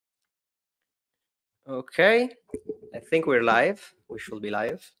Okay, I think we're live. We should be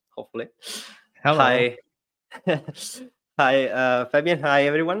live, hopefully. Hello. Hi. Hi, Fabian. Hi,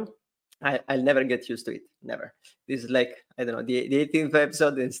 everyone. I'll never get used to it. Never. This is like, I don't know, the 18th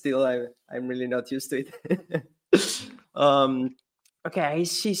episode, and still I'm really not used to it. um, okay, I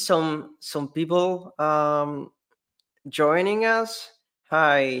see some people joining us.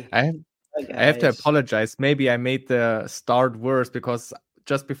 Hi. I have, Hi, I have to guys. apologize. Maybe I made the start worse because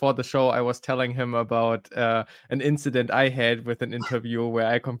just before the show, I was telling him about an incident I had with an interview where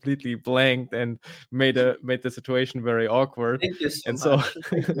I completely blanked and made the situation very awkward. Thank you so And so much.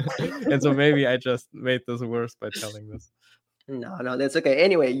 Thank you. and so maybe I just made this worse by telling this. No, that's okay.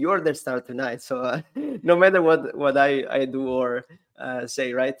 Anyway, you're the star tonight, so no matter what I do or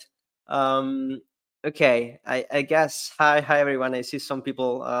say, right? Um, okay, I guess hi everyone. I see some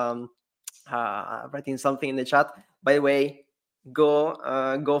people writing something in the chat. By the way,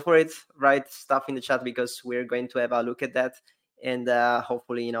 go for it. Write stuff in the chat because we're going to have a look at that, and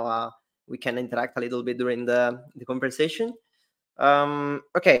hopefully we can interact a little bit during the conversation.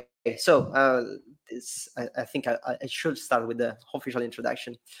 Okay, so I think I should start with the official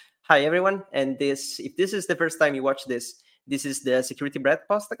introduction. Hi, everyone, and if this is the first time you watch this, this is the Security Bread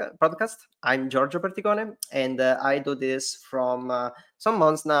podcast. I'm Giorgio Bertigone, and I do this from some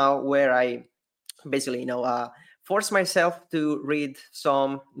months now, where I basically, force myself to read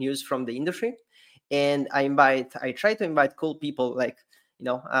some news from the industry, and I try to invite cool people like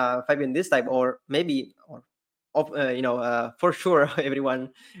Fabian this time, or maybe for sure everyone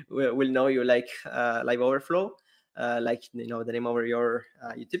will know you like Live Overflow, like the name of your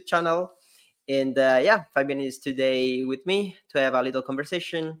YouTube channel. And yeah, Fabian is today with me to have a little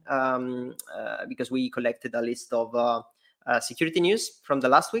conversation, because we collected a list of security news from the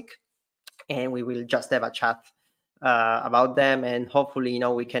last week, and we will just have a chat about them, and hopefully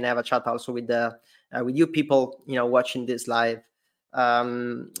we can have a chat also with you people watching this live.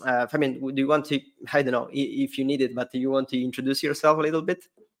 Fabian, do you want to, I don't know if you need it, but do you want to introduce yourself a little bit?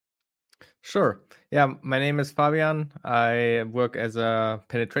 Sure. Yeah, my name is Fabian. I work as a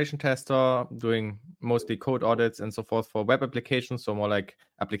penetration tester, doing mostly code audits and so forth for web applications, so more like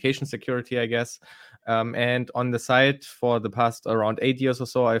application security, I guess. And on the side, for the past around 8 years or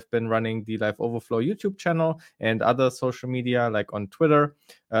so, I've been running the Live Overflow YouTube channel and other social media, like on Twitter.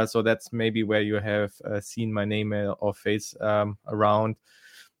 So that's maybe where you have seen my name or face around.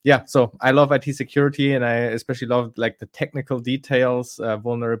 Yeah, so I love IT security, and I especially love like the technical details,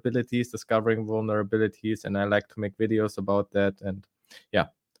 vulnerabilities, discovering vulnerabilities, and I like to make videos about that. And yeah,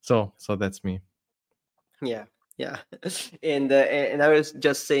 so that's me. Yeah, yeah. And I was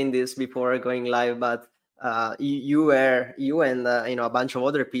just saying this before going live, but you and a bunch of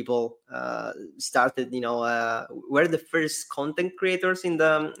other people started, were the first content creators in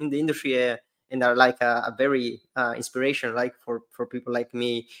the industry, and are like a very inspiration, like for people like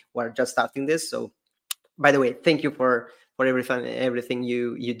me who are just starting this. So, by the way, thank you for everything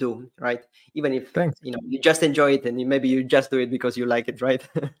you do, right? Even if Thanks. you just enjoy it, and maybe you just do it because you like it, right?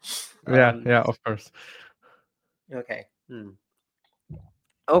 Yeah, um, yeah, of course. okay.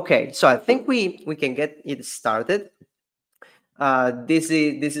 Okay, so I think we can get it started. This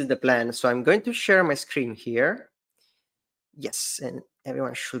is the plan. So I'm going to share my screen here. Yes, and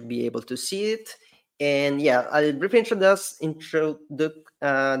everyone should be able to see it. And yeah, I'll briefly introduce the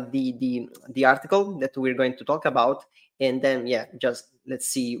article that we're going to talk about, and then yeah, just let's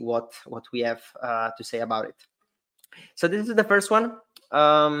see what we have to say about it. So this is the first one.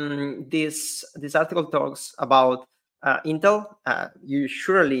 This article talks about Intel. You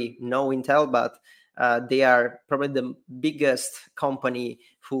surely know Intel, but they are probably the biggest company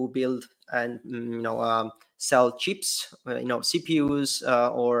who build and sell chips, CPUs,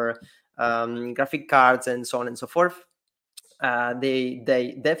 or graphic cards, and so on and so forth. They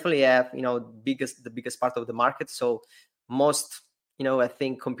definitely have the biggest part of the market. So most I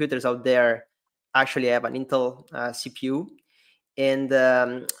think computers out there actually have an Intel CPU, and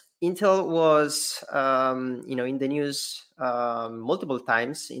Intel was in the news multiple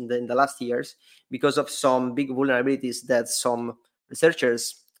times in the last years because of some big vulnerabilities that some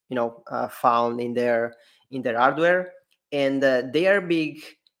researchers found in their hardware, and they are big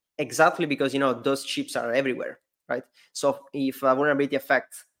exactly because those chips are everywhere, right? So if a vulnerability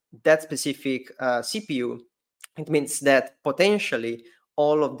affects that specific CPU, it means that potentially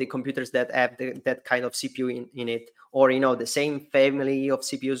all of the computers that have that kind of CPU in it, or the same family of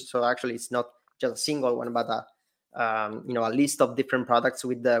CPUs. So actually, it's not just a single one, but a list of different products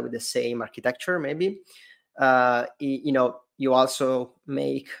with the same architecture. Maybe you also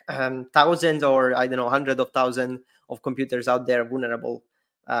make thousands, or I don't know, hundreds of thousands of computers out there vulnerable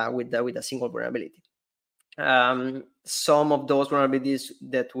with a single vulnerability. Some of those vulnerabilities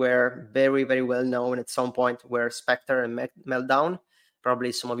that were very, very well known at some point were Spectre and Meltdown.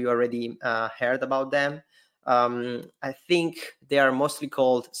 Probably some of you already heard about them. I think they are mostly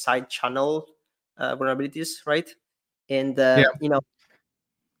called side channel vulnerabilities, right? And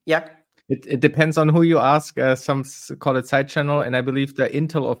yeah. It depends on who you ask. Some call it side channel, and I believe the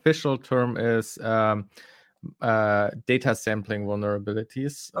Intel official term is data sampling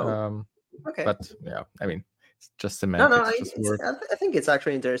vulnerabilities. Okay. But yeah, I mean, it's just semantics. I think it's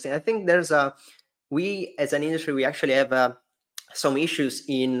actually interesting. I think we as an industry, we actually have some issues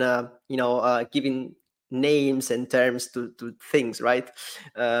in giving names and terms to things, right?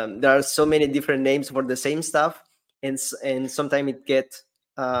 There are so many different names for the same stuff, and sometimes it gets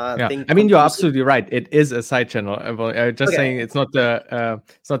I mean, confusing. you're absolutely right. It is a side channel. I'm just saying it's not the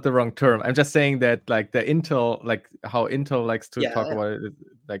wrong term. I'm just saying that like the Intel, like how Intel likes to talk about it,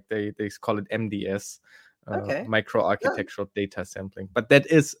 like they call it MDS. Micro architectural data sampling, but that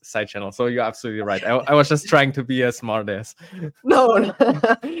is side channel. So you're absolutely right. I was just trying to be a smart ass. No,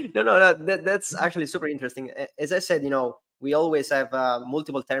 that's actually super interesting. As I said, we always have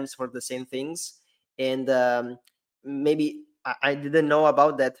multiple terms for the same things, and maybe I didn't know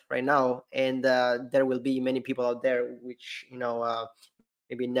about that right now, and there will be many people out there which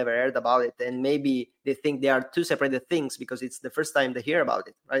maybe never heard about it, and maybe they think they are two separated things because it's the first time they hear about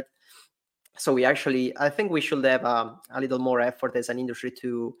it, right? So I think we should have a little more effort as an industry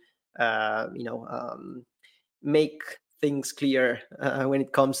to make things clear when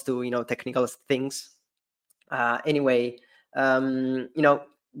it comes to technical things. Anyway,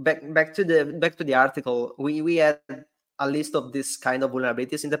 back to the article, we had a list of this kind of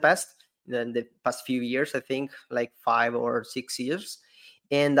vulnerabilities in the past few years, I think like 5 or 6 years.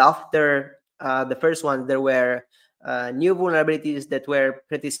 And after the first one, there were new vulnerabilities that were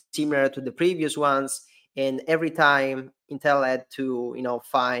pretty similar to the previous ones, and every time Intel had to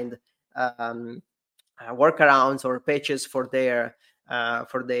find workarounds or patches for their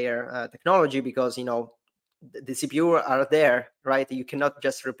technology, because the CPU are there, right? You cannot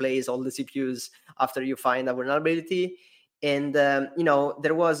just replace all the CPUs after you find a vulnerability. And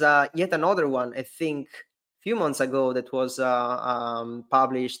there was yet another one, I think a few months ago, that was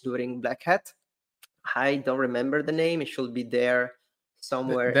published during Black Hat. I don't remember the name. It should be there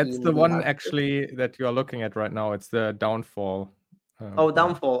somewhere. That's the one actually that you are looking at right now. It's the Downfall.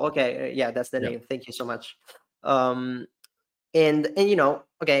 Downfall. Okay, yeah, that's the name. Thank you so much. And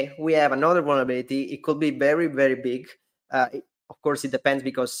okay, we have another vulnerability. It could be very, very big. Of course, it depends,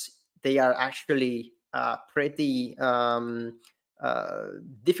 because they are actually pretty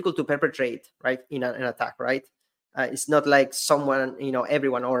difficult to perpetrate, right, in an attack, right? It's not like someone,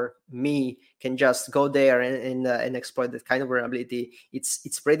 everyone or me can just go there and exploit that kind of vulnerability.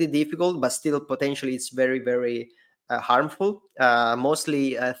 It's pretty difficult, but still potentially it's very, very harmful.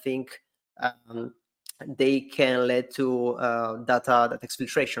 Mostly, I think they can lead to data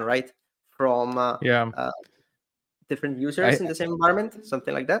exfiltration, right, from different users in the same environment,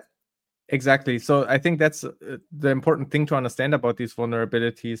 something like that. Exactly. So I think that's the important thing to understand about these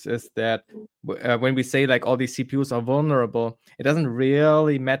vulnerabilities is that when we say like all these CPUs are vulnerable, it doesn't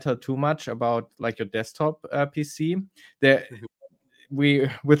really matter too much about like your desktop PC. We,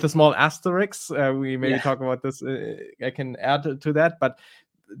 with a small asterisk, we maybe talk about this. I can add to that, but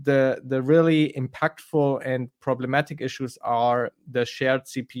the really impactful and problematic issues are the shared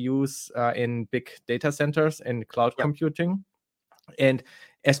CPUs in big data centers and cloud computing. And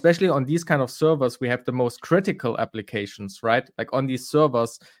especially on these kind of servers, we have the most critical applications, right? Like on these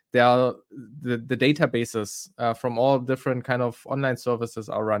servers, there are the databases from all different kind of online services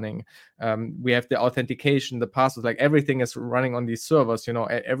are running. We have the authentication, the passwords, like everything is running on these servers,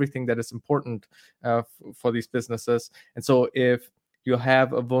 everything that is important for these businesses. And so if you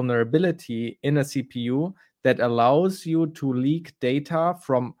have a vulnerability in a CPU that allows you to leak data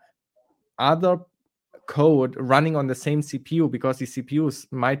from other code running on the same CPU, because these CPUs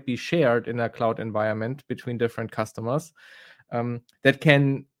might be shared in a cloud environment between different customers, that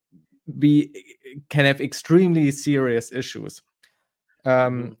can have extremely serious issues.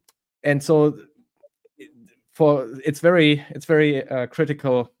 And so it's very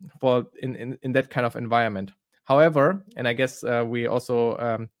critical for in that kind of environment. However, and I guess we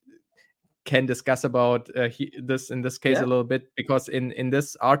also can discuss about this in this case a little bit, because in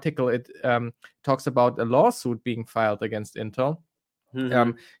this article it talks about a lawsuit being filed against Intel,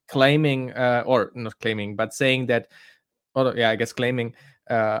 claiming or not claiming, but saying that, claiming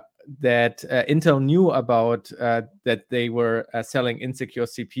that Intel knew about that they were selling insecure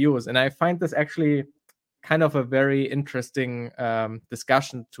CPUs. And I find this actually kind of a very interesting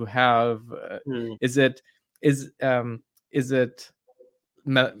discussion to have. Is it is it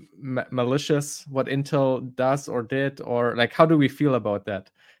malicious what Intel does or did, or like how do we feel about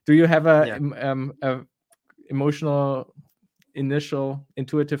that? Do you have a emotional initial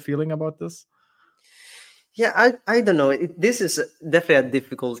intuitive feeling about this? Yeah, I don't know. This is definitely a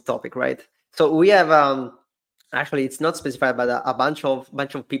difficult topic, right? So we have actually it's not specified, but a bunch of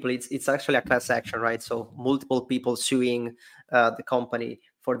people. It's actually a class action, right? So multiple people suing the company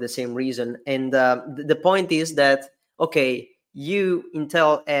for the same reason. And the point is that okay,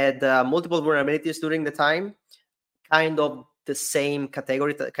 Intel had multiple vulnerabilities during the time, kind of the same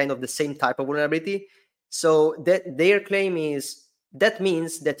category, kind of the same type of vulnerability. So that their claim is that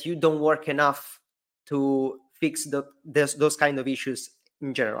means that you don't work enough to fix those kind of issues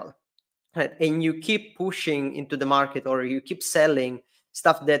in general, right? And you keep pushing into the market, or you keep selling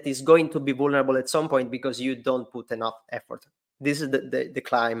stuff that is going to be vulnerable at some point because you don't put enough effort. This is the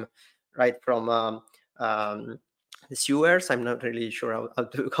climb, right, from the sewers. I'm not really sure how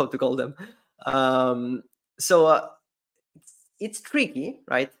to call them. So it's tricky,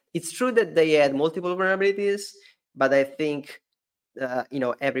 right? It's true that they had multiple vulnerabilities, but I think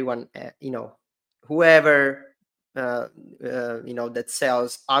everyone, whoever that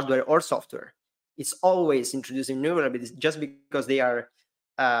sells hardware or software is always introducing new vulnerabilities just because they are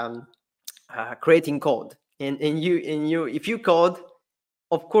creating code. And you if you code,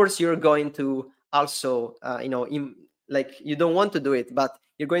 of course you're going to also you don't want to do it, but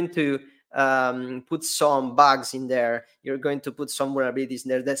you're going to put some bugs in there. You're going to put some vulnerabilities in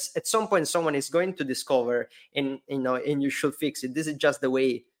there. That's at some point someone is going to discover, and and you should fix it. This is just the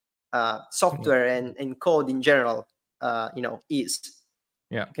way software and code in general is.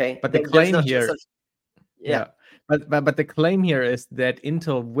 Yeah. Okay. But the claim here, yeah. But the claim here is that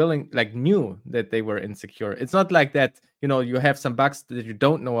Intel knew that they were insecure. It's not like that, you have some bugs that you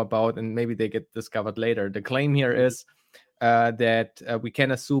don't know about and maybe they get discovered later. The claim here is that we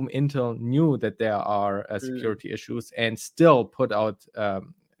can assume Intel knew that there are security issues and still put out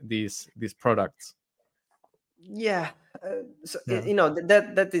these products. Yeah.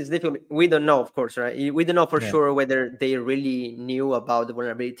 That is difficult. We don't know, of course, right? We don't know for sure whether they really knew about the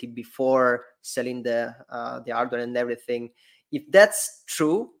vulnerability before selling the hardware and everything. If that's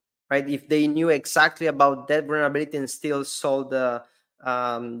true, right? If they knew exactly about that vulnerability and still sold the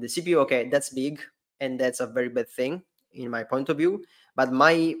CPU, okay, that's big, and that's a very bad thing in my point of view. But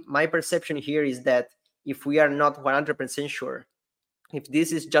my perception here is that if we are not 100% sure, if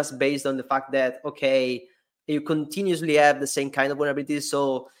this is just based on the fact that okay, you continuously have the same kind of vulnerabilities,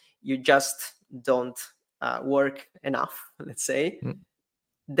 so you just don't work enough, let's say,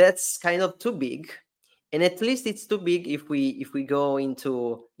 that's kind of too big. And at least it's too big if we go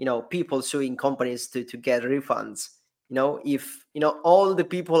into people suing companies to get refunds. If all the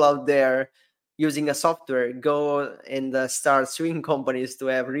people out there using a software go and start suing companies to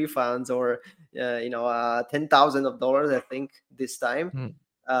have refunds, or $10,000, I think this time,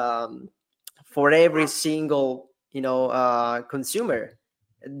 for every single consumer,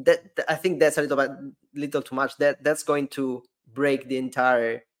 that I think that's a little too much. That's going to break the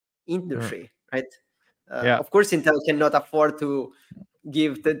entire industry, right? Of course, Intel cannot afford to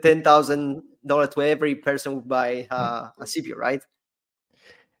give the $10,000 to every person who buy a CPU, right?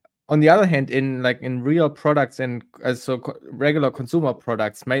 On the other hand, in real products and regular consumer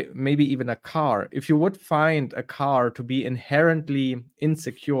products, maybe even a car, if you would find a car to be inherently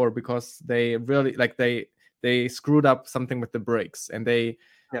insecure because they really they screwed up something with the brakes and they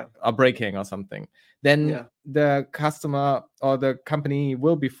are braking or something, then the customer or the company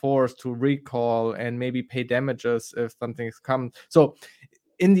will be forced to recall and maybe pay damages if something's come. So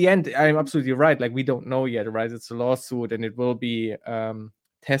in the end, I'm absolutely right. We don't know yet, right? It's a lawsuit and it will be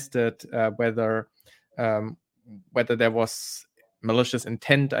tested whether there was malicious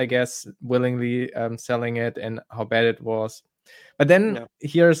intent, I guess, willingly selling it, and how bad it was. But then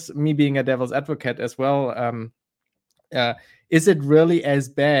here's me being a devil's advocate as well. Is it really as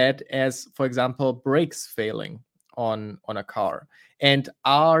bad as, for example, brakes failing on a car? And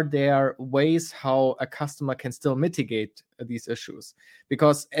are there ways how a customer can still mitigate these issues?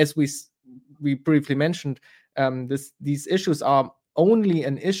 Because as we briefly mentioned, these issues are only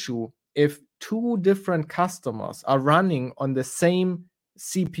an issue if two different customers are running on the same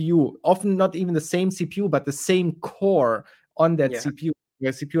CPU, often not even the same CPU, but the same core on that CPU. The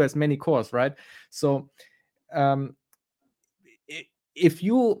CPU has many cores, right? So if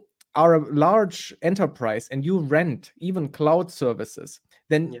you are a large enterprise and you rent even cloud services,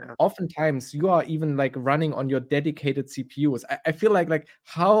 then oftentimes you are even running on your dedicated CPUs. I feel like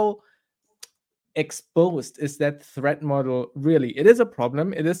how exposed is that threat model really? It is a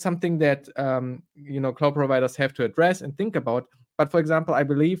problem. It is something that cloud providers have to address and think about. But for example, I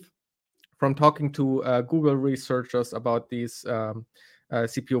believe from talking to Google researchers about these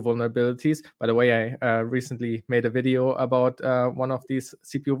CPU vulnerabilities. By the way, I recently made a video about one of these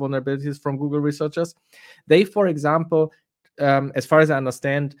CPU vulnerabilities from Google researchers. They, for example, as far as I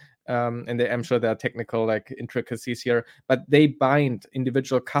understand, and I'm sure there are technical intricacies here, but they bind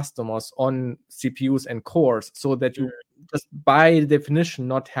individual customers on CPUs and cores so that you just by definition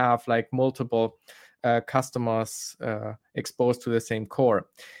not have multiple customers exposed to the same core.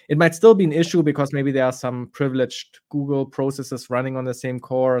 It might still be an issue because maybe there are some privileged Google processes running on the same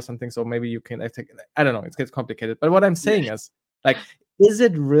core or something. So maybe you can, I don't know, it gets complicated. But what I'm saying is, is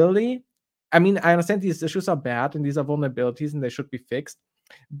it really? I mean, I understand these issues are bad and these are vulnerabilities and they should be fixed,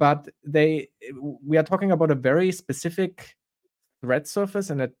 but we are talking about a very specific threat surface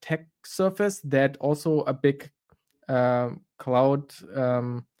and attack surface that also a big cloud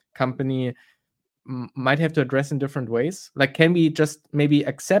company might have to address in different ways. Can we just maybe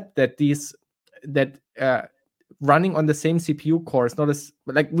accept that running on the same CPU core is not as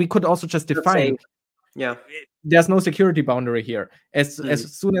we could also just define there's no security boundary here. As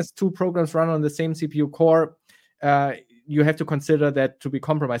soon as two programs run on the same CPU core, you have to consider that to be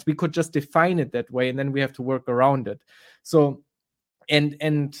compromised. We could just define it that way, and then we have to work around it. So,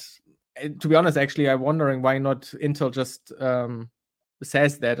 and to be honest, actually, I'm wondering why not Intel just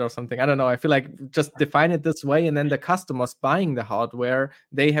says that or something. I don't know. I feel like just define it this way, and then the customers buying the hardware,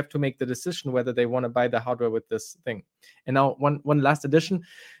 they have to make the decision whether they want to buy the hardware with this thing. And now one last addition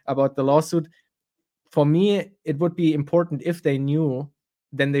about the lawsuit. For me, it would be important if they knew,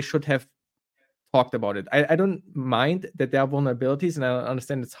 then they should have talked about it. I don't mind that there are vulnerabilities, and I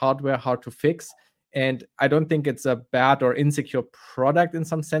understand it's hardware, hard to fix. And I don't think it's a bad or insecure product in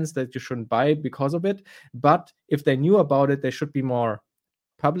some sense that you shouldn't buy it because of it. But if they knew about it, they should be more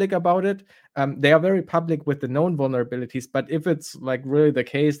public about it. They are very public with the known vulnerabilities. But if it's really the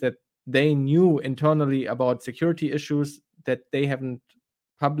case that they knew internally about security issues that they haven't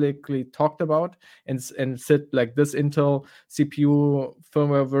publicly talked about and said this Intel CPU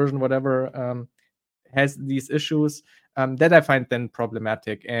firmware version, whatever, has these issues, that I find then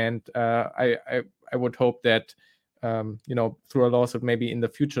problematic. And I would hope that through a lawsuit, maybe in the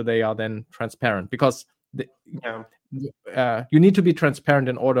future they are then transparent, because you need to be transparent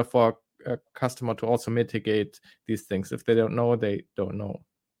in order for a customer to also mitigate these things. If they don't know, they don't know.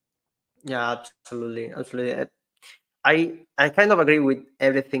 Yeah, absolutely. I kind of agree with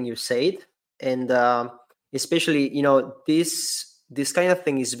everything you said, and especially this kind of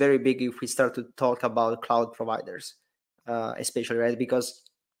thing is very big if we start to talk about cloud providers, especially, right? Because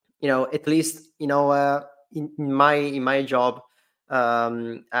at least in my job,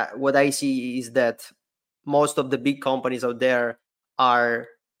 what I see is that most of the big companies out there are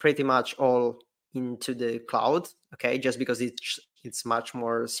pretty much all into the cloud. Okay, just because it's much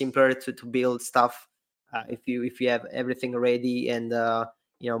more simpler to build stuff. If you have everything ready and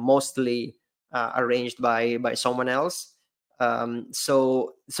mostly arranged by someone else,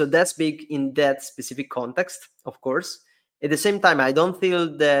 so that's big in that specific context, of course. At the same time, I don't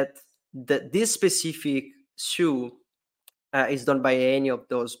feel that this specific SUE is done by any of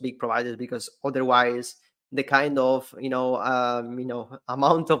those big providers, because otherwise the kind of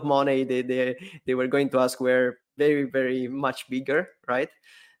amount of money they were going to ask were very, very much bigger, right,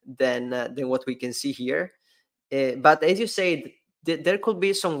 than what we can see here. But as you said, there could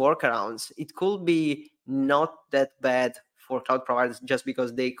be some workarounds. It could be not that bad for cloud providers, just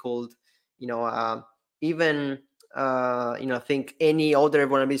because they could even think any other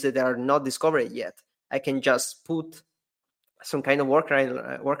vulnerabilities that are not discovered yet. I can just put some kind of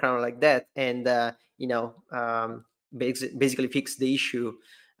workaround like that, and basically fix the issue.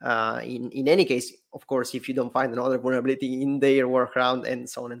 In any case, of course, if you don't find another vulnerability in their workaround, and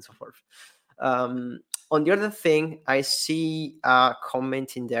so on and so forth. On the other thing, I see a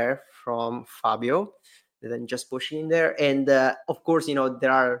comment in there from Fabio that I'm just pushing in there, and of course,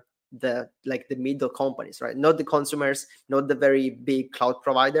 there are the middle companies, right? Not the consumers, not the very big cloud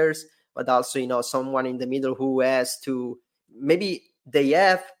providers, but also someone in the middle who has to, maybe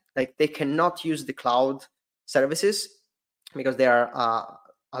they cannot use the cloud services because there are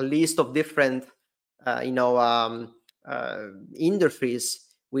a list of different industries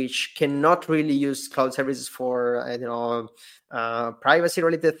which cannot really use cloud services for privacy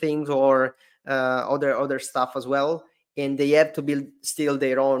related things or other stuff as well, and they have to build still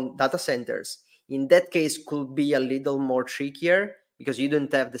their own data centers. In that case, could be a little more trickier because you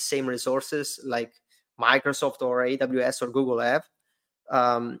don't have the same resources like Microsoft or AWS or Google have.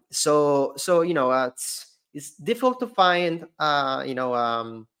 So it's difficult to find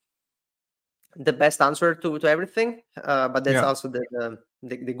the best answer to everything, but that's also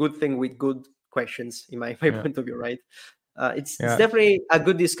the good thing with good questions, in my point of view, right? It's definitely a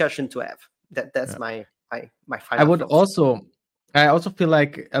good discussion to have. That's my final thoughts. I also feel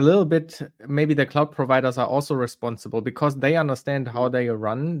like a little bit maybe the cloud providers are also responsible because they understand how they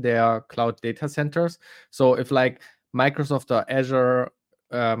run their cloud data centers. So if like Microsoft or Azure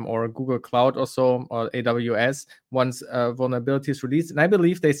or Google Cloud or so, or AWS, once vulnerabilities released, and I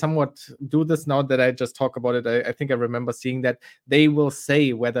believe they somewhat do this now that I just talk about it. I think I remember seeing that they will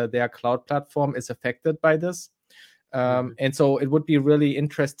say whether their cloud platform is affected by this. And so it would be really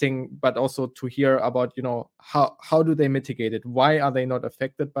interesting, but also to hear about, how do they mitigate it? Why are they not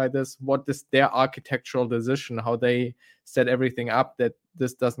affected by this? What is their architectural decision? How they set everything up that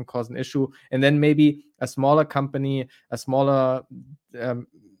this doesn't cause an issue? And then maybe a smaller company, a smaller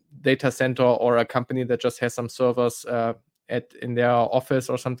data center, or a company that just has some servers in their office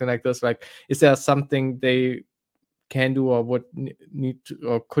or something like this. Like, is there something they can do or would need to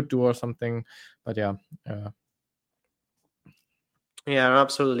or could do or something? But yeah,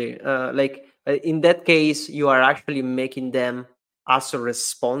 absolutely. In that case, you are actually making them also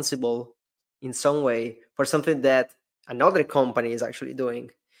responsible in some way for something that another company is actually doing.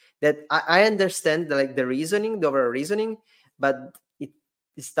 That I understand the reasoning, the overall reasoning, but it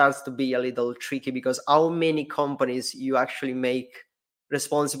starts to be a little tricky because how many companies you actually make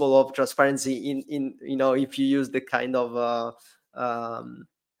responsible of transparency in if you use the kind of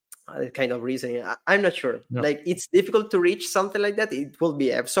reasoning. I'm not sure. Yeah. Like, it's difficult to reach something like that. It will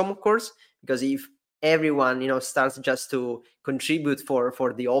be some, of course, because if everyone starts just to contribute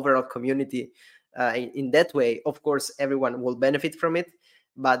for the overall community in that way, of course everyone will benefit from it.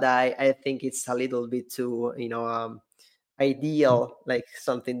 But I think it's a little bit too ideal, like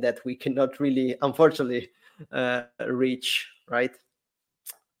something that we cannot really, unfortunately, reach, right?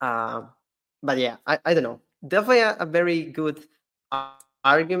 But yeah, I don't know. Definitely a very good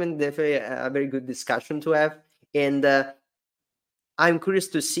argument, definitely a very good discussion to have. And I'm curious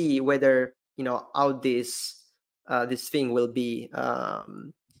to see whether how this thing will be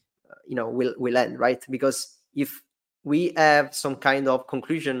will end, right? Because if we have some kind of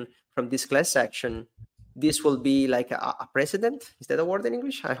conclusion from this class action, this will be like a precedent. Is that a word in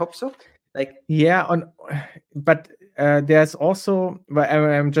English? I hope so. But there's also,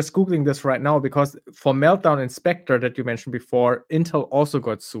 I'm just Googling this right now, because for Meltdown and Spectre that you mentioned before, Intel also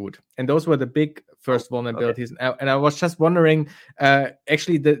got sued. And those were the big first vulnerabilities. Okay. And I was just wondering,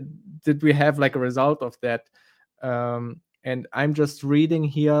 actually, did we have like a result of that? And I'm just reading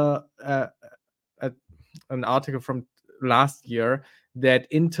here an article from last year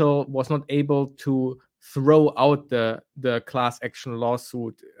that Intel was not able to throw out the class action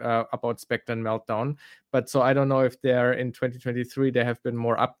lawsuit about Spectre and Meltdown. But so I don't know if there in 2023 there have been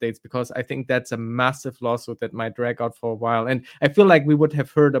more updates, because I think that's a massive lawsuit that might drag out for a while. And I feel like we would have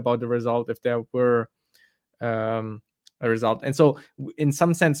heard about the result if there were a result. And so in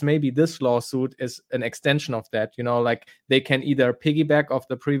some sense, maybe this lawsuit is an extension of that, like they can either piggyback off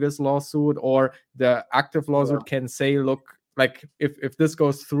the previous lawsuit, or the active lawsuit can say, look, like if this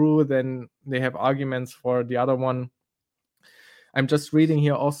goes through, then they have arguments for the other one. I'm just reading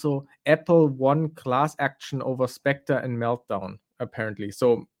here also, Apple won class action over Spectre and Meltdown, apparently.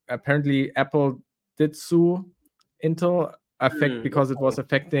 So apparently Apple did sue Intel because it was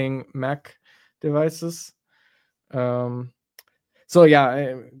affecting Mac devices. So yeah,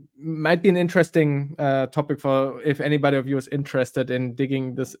 it might be an interesting topic for if anybody of you is interested in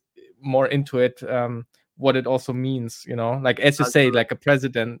digging this more into it, what it also means, like as you say, like a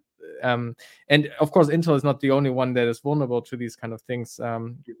president. And of course, Intel is not the only one that is vulnerable to these kind of things.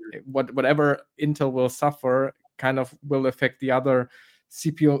 Whatever Intel will suffer kind of will affect the other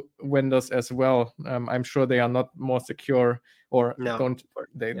CPU vendors as well. I'm sure they are not more secure, or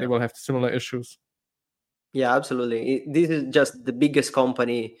they will have similar issues. Yeah, absolutely. This is just the biggest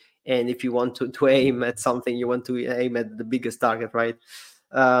company, and if you want to aim at something, you want to aim at the biggest target, right?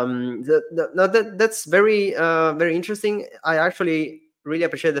 That's very very interesting. I actually really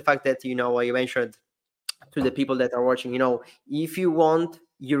appreciate the fact that you mentioned to the people that are watching. If you want,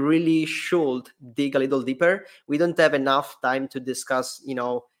 you really should dig a little deeper. We don't have enough time to discuss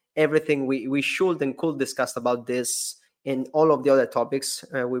everything we should and could discuss about this and all of the other topics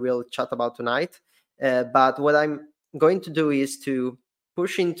we will chat about tonight. But what I'm going to do is to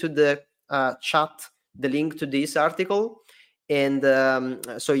push into the chat the link to this article, and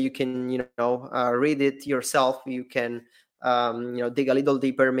so you can read it yourself. You can dig a little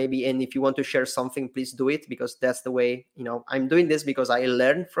deeper maybe. And if you want to share something, please do it, because that's the way, I'm doing this because I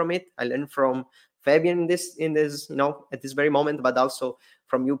learned from it. I learned from Fabian in this at this very moment, but also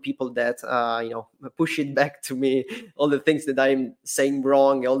from you people that push it back to me, all the things that I'm saying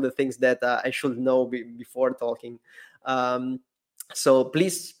wrong, all the things that I should know before talking. So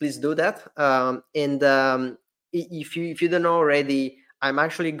please do that. And if you don't know already, I'm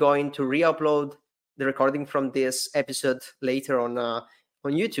actually going to re-upload the recording from this episode later on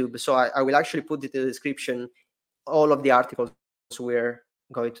YouTube. So I will actually put it in the description, all of the articles we're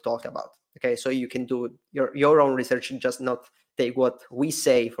going to talk about. Okay, so you can do your own research and just not take what we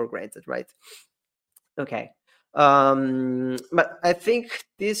say for granted, right? Okay. But I think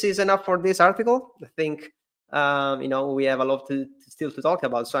this is enough for this article. I think we have a lot still to talk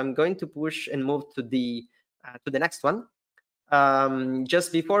about. So I'm going to push and move to the next one.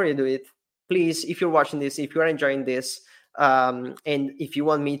 Just before you do it, please, if you're watching this, if you're enjoying this, and if you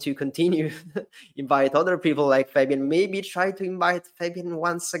want me to continue invite other people like Fabian, maybe try to invite Fabian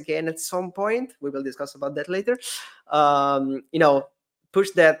once again at some point. We will discuss about that later.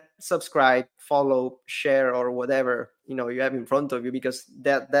 Push that subscribe, follow, share, or whatever you have in front of you, because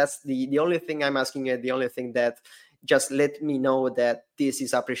that's the only thing I'm asking you, the only thing that just let me know that this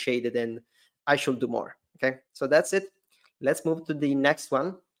is appreciated and I should do more. Okay, so that's it. Let's move to the next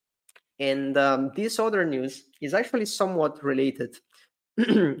one. And this other news is actually somewhat related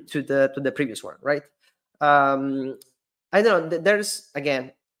to the previous one, right? I don't know. There's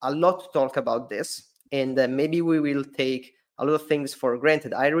again a lot to talk about this, and maybe we will take a lot of things for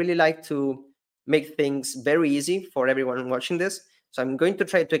granted. I really like to make things very easy for everyone watching this, so I'm going to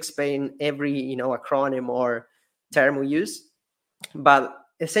try to explain every acronym or term we use, but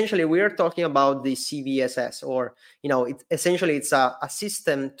essentially we are talking about the CVSS, or essentially it's a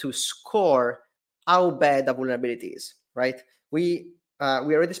system to score how bad a vulnerability is, right? We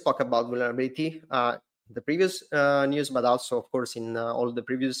already spoke about vulnerability the previous news, but also of course in all the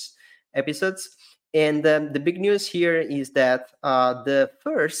previous episodes. And the big news here is that the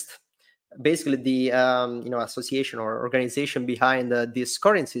first, basically the association or organization behind this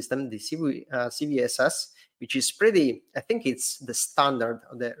scoring system, the CVSS, which is pretty, I think it's the standard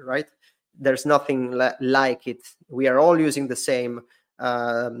of that, right? There's nothing like it. We are all using the same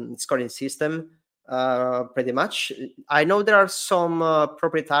scoring system pretty much. I know there are some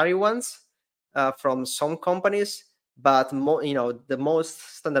proprietary ones from some companies, but the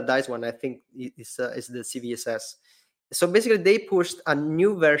most standardized one, I think, is the CVSS. So basically they pushed a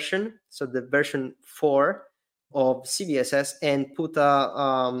new version, so the version 4 of CVSS, and put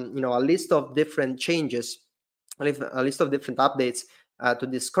a list of different changes, a list of different updates to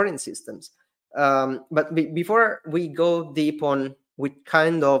these scoring systems. But before we go deep on which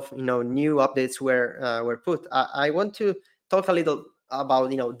kind of new updates were put, I want to talk a little about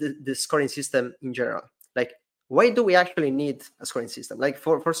the scoring system in general. Like, why do we actually need a scoring system? Like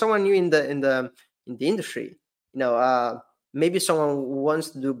for someone new in the industry, maybe someone who wants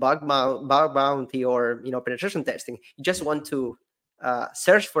to do bug bounty or penetration testing. You just want to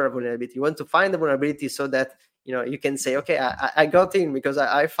search for a vulnerability. You want to find the vulnerability so that you can say, okay, I got in because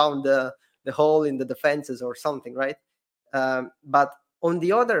I found the hole in the defenses or something, right? But on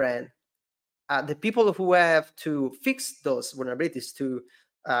the other end, the people who have to fix those vulnerabilities, to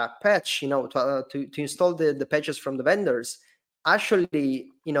patch, to install the patches from the vendors,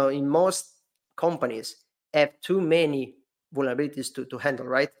 actually, in most companies have too many vulnerabilities to handle,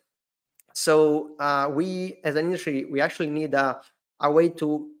 right? So we, as an industry, we actually need a way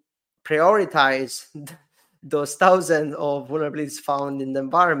to prioritize those thousands of vulnerabilities found in the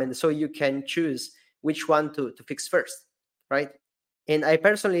environment, so you can choose which one to fix first, right? And I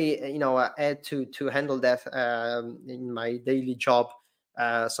personally, had to handle that in my daily job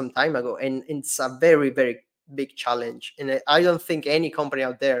some time ago, and it's a very, very big challenge. And I don't think any company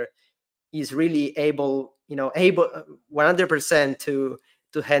out there is really able 100% to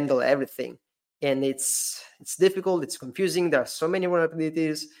handle everything. And it's difficult, it's confusing. There are so many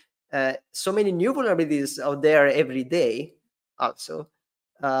vulnerabilities, so many new vulnerabilities out there every day also.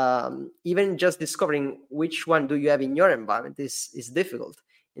 Even just discovering which one do you have in your environment is difficult.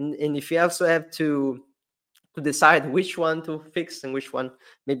 And if you also have to decide which one to fix and which one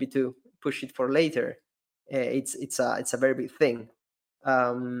maybe to push it for later, it's a very big thing.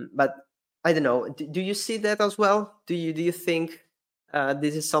 But I don't know. Do you see that as well? Do you think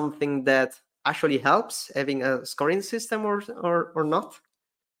this is something that actually helps, having a scoring system, or not?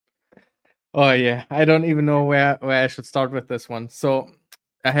 Oh yeah, I don't even know where I should start with this one. So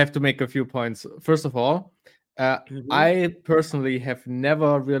I have to make a few points. First of all, I personally have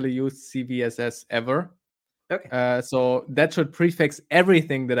never really used CVSS ever. Okay. So that should prefix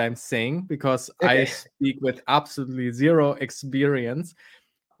everything that I'm saying, because I Okay. speak with absolutely zero experience.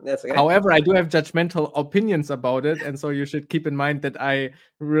 That's okay. However, I do have judgmental opinions about it, and so you should keep in mind that I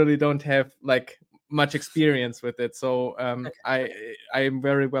really don't have like much experience with it. So I am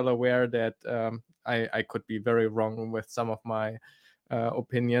very well aware that I could be very wrong with some of my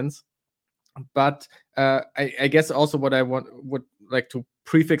opinions. But I guess also what I would like to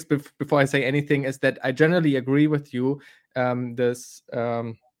prefix before I say anything is that I generally agree with you.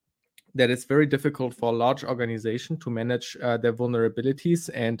 That it's very difficult for a large organization to manage their vulnerabilities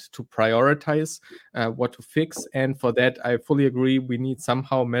and to prioritize what to fix. And for that, I fully agree. We need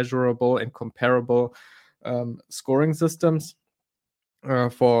somehow measurable and comparable scoring systems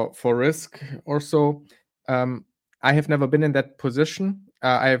for risk or so. I have never been in that position.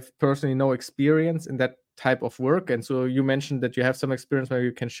 I have personally no experience in that type of work. And so you mentioned that you have some experience. Maybe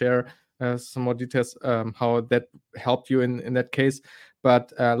you can share some more details how that helped you in that case.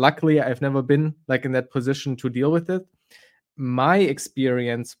 But luckily, I've never been like in that position to deal with it. My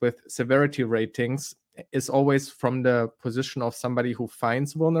experience with severity ratings is always from the position of somebody who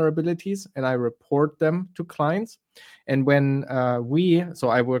finds vulnerabilities, and I report them to clients. And when so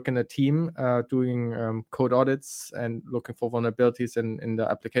I work in a team doing code audits and looking for vulnerabilities in the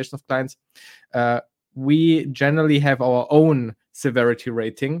application of clients. We generally have our own severity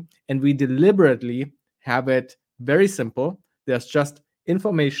rating, and we deliberately have it very simple. There's just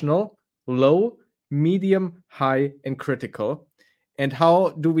informational, low, medium, high, and critical. And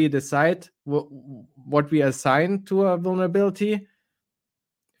how do we decide what we assign to a vulnerability?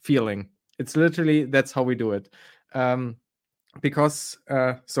 Feeling. It's literally, that's how we do it. Because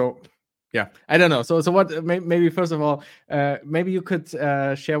so yeah, I don't know. So what? Maybe first of all, maybe you could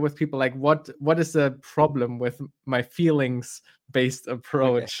share with people like what is the problem with my feelings based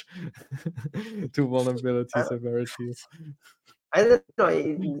approach to vulnerability Uh, severity. I don't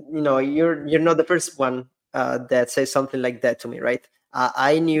know. You're not the first one that says something like that to me, right?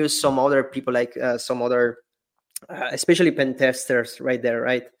 I knew some other people, like some other, especially pen testers, right there,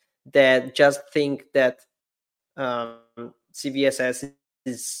 right, that just think that CVSS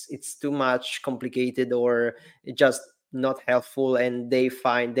it's too much complicated or just not helpful, and they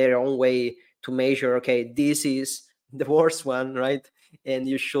find their own way to measure. Okay, this is the worst one, right? And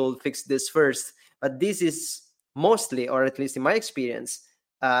you should fix this first. But this is mostly, or at least in my experience,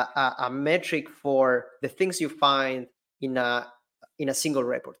 a metric for the things you find in a single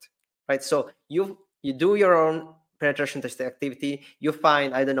report, right? So you do your own penetration testing activity, you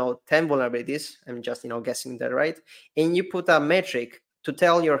find, I don't know, 10 vulnerabilities. I'm just guessing that, right? And you put a metric to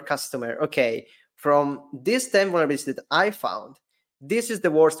tell your customer, okay, from these 10 vulnerabilities that I found, this is the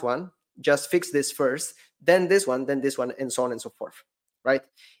worst one. Just fix this first, then this one, and so on and so forth, right?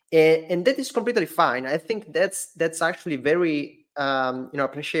 And that is completely fine. I think that's actually very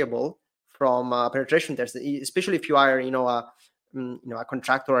appreciable from penetration testing, especially if you are a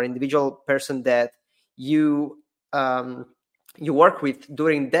contractor or individual person that you work with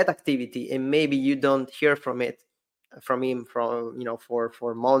during that activity, and maybe you don't hear from him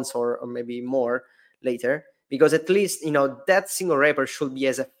for months or maybe more later, because at least that single report should be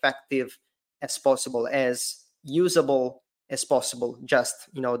as effective as possible, as usable as possible, just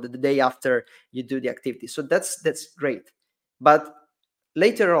the day after you do the activity. So that's great. But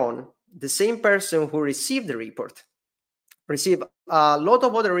later on, the same person who received the report receive a lot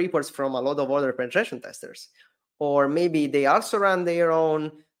of other reports from a lot of other penetration testers, or maybe they also run their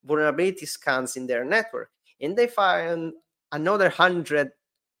own vulnerability scans in their network, and they find another 100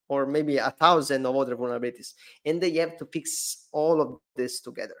 or maybe 1,000 of other vulnerabilities, and they have to fix all of this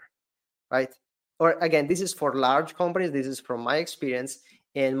together, right? Or again, this is for large companies. This is from my experience,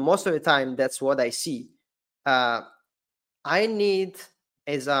 and most of the time, that's what I see. I need,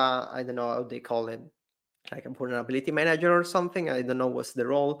 as a, I don't know how they call it, like a vulnerability manager or something. I don't know what's the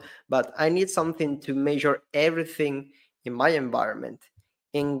role, but I need something to measure everything in my environment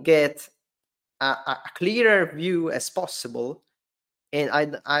and get a clearer view as possible.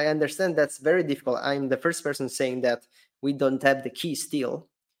 And I understand that's very difficult. I'm the first person saying that we don't have the key still,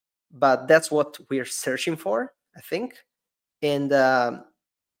 but that's what we're searching for, I think. And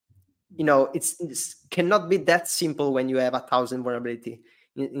it's cannot be that simple when you have 1,000 vulnerability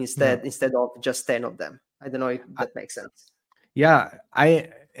instead of just 10 of them. I don't know if that makes sense. Yeah,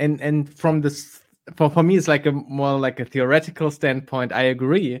 and from this, for me, it's like a more like a theoretical standpoint. I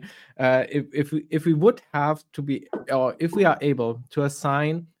agree. If we would have to be, or if we are able to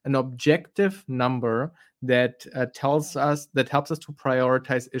assign an objective number that helps us to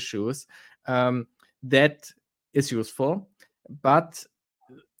prioritize issues, that is useful. But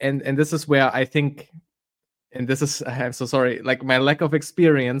and this is where I think and this is, I'm so sorry, like my lack of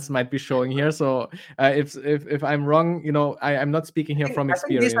experience might be showing here. So if I'm wrong, I'm not speaking here from I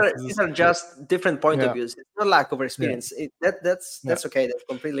think these experience. are This these is, are just different point of yeah, views. It's not lack of yeah, experience. yeah. That's okay. That's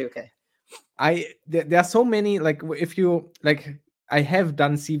completely okay. There are so many, like, if you like, I have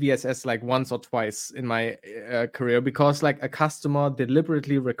done CVSS like once or twice in my career, because like a customer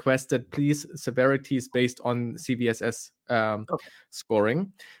deliberately requested, please, severities based on CVSS Okay.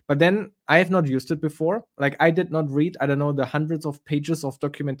 scoring. But then I have not used it before. Like, I did not read, I don't know, the hundreds of pages of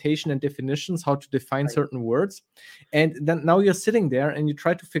documentation and definitions, how to define Right. certain words. And then now you're sitting there and you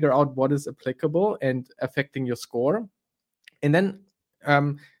try to figure out what is applicable and affecting your score. And then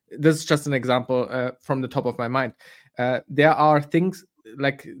this is just an example from the top of my mind. There are things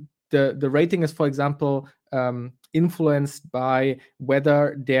like the rating is, for example, influenced by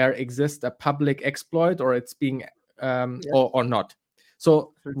whether there exists a public exploit or it's being Yeah. or not.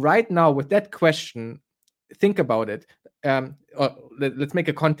 So right now, with that question, think about it. Let's make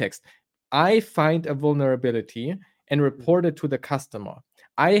a context. I find a vulnerability and report it to the customer.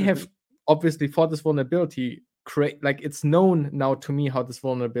 I have obviously, for this vulnerability, create, like, it's known now to me how this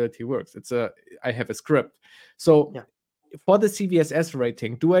vulnerability works. I have a script. So Yeah. for the CVSS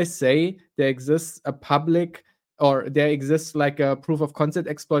rating, do I say there exists a public, or there exists like a proof of concept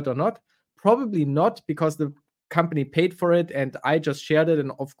exploit or not? Probably not, because the company paid for it and I just shared it,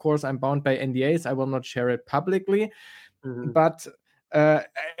 and of course I'm bound by NDAs. I will not share it publicly. But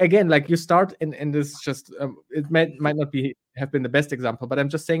again, like, you start, and this just it might not have been the best example, but I'm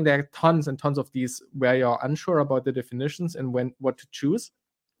just saying there are tons and tons of these where you're unsure about the definitions and what to choose,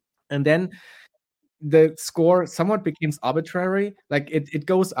 and then the score somewhat becomes arbitrary. Like, it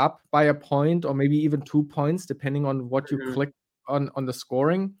goes up by a point or maybe even 2 points depending on what you click on the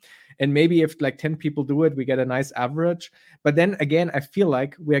scoring. And maybe if like 10 people do it, we get a nice average. But then again, I feel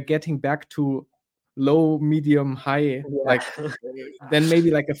like we're getting back to low, medium, high. Like, then maybe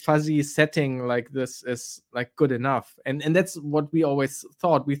like a fuzzy setting like this is like good enough. And that's what we always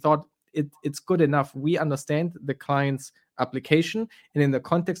thought. We thought it's good enough. We understand the client's application, and in the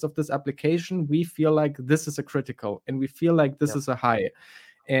context of this application, we feel like this is a critical, and we feel like this is a high.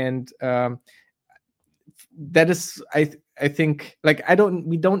 And that is, I think, like,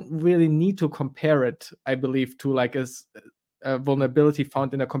 we don't really need to compare it, I believe, to like a vulnerability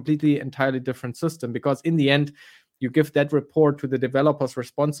found in a completely entirely different system, because in the end you give that report to the developers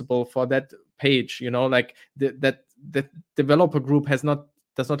responsible for that page, like that developer group does not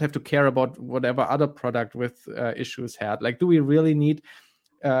have to care about whatever other product with issues had. Like, do we really need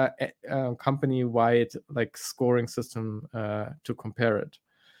a company-wide like scoring system to compare it?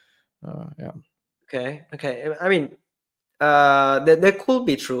 Yeah. Okay. I mean, that could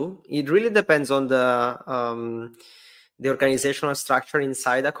be true. It really depends on the organizational structure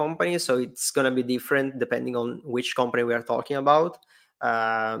inside a company. So it's going to be different depending on which company we are talking about.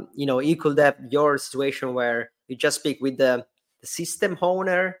 You could have your situation where you just speak with the system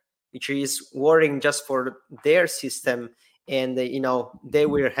owner, which is worrying just for their system, and they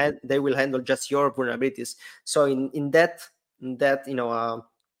will handle just your vulnerabilities. So in that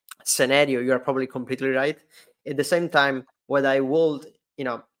scenario, you are probably completely right. At the same time, what I would,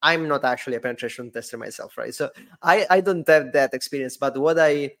 I'm not actually a penetration tester myself, right? So I don't have that experience. But what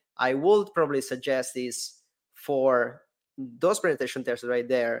I would probably suggest is for those penetration testers right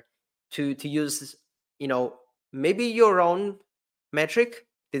there to use, maybe your own metric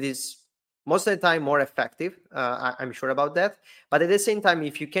that is most of the time more effective. I'm sure about that. But at the same time,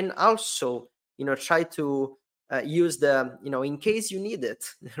 if you can also, try to use the, in case you need it,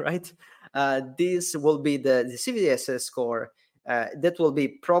 right? This will be the CVSS score that will be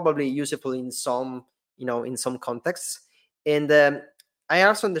probably useful in some, in some contexts. And I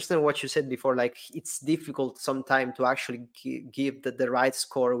also understand what you said before, like it's difficult sometimes to actually give the right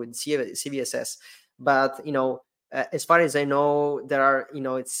score with CVSS. But, as far as I know, there are,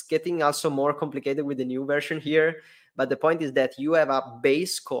 it's getting also more complicated with the new version here. But the point is that you have a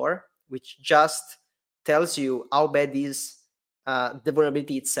base score, which just tells you how bad is the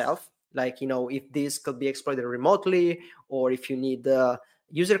vulnerability itself. Like, if this could be exploited remotely, or if you need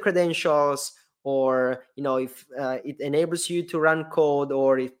user credentials, or, if it enables you to run code,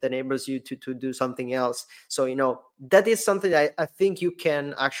 or it enables you to do something else. So, that is something I think you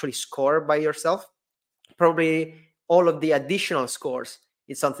can actually score by yourself. Probably all of the additional scores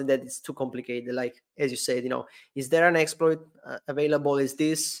is something that is too complicated. Like, as you said, is there an exploit available? Is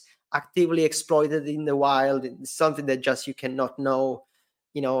this actively exploited in the wild? It's something that just you cannot know,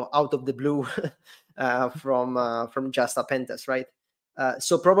 out of the blue from just a pen test, right?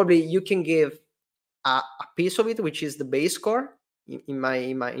 So probably you can give a piece of it, which is the base score, in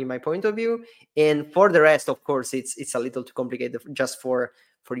my point of view. And for the rest, of course, it's a little too complicated just for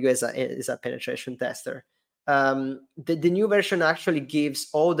you as a penetration tester. The new version actually gives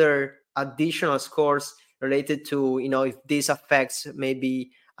other additional scores related to, if this affects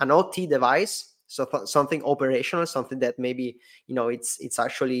maybe an OT device, so something operational, something that maybe it's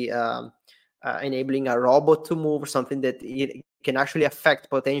actually enabling a robot to move, something that it can actually affect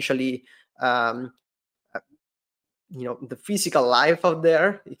potentially the physical life out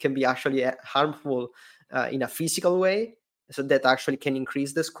there. It can be actually harmful in a physical way, so that actually can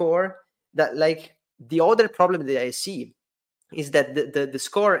increase the score. That, like, the other problem that I see is that the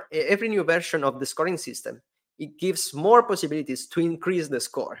score, every new version of the scoring system, it gives more possibilities to increase the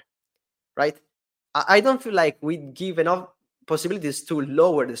score, right? I don't feel like we give enough possibilities to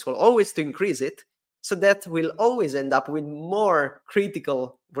lower the score, always to increase it, so that we'll always end up with more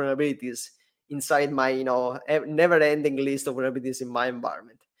critical vulnerabilities inside my never-ending list of vulnerabilities in my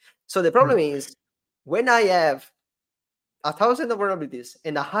environment. So the problem is, when I have 1,000 vulnerabilities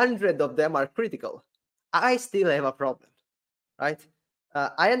and 100 of them are critical, I still have a problem, right?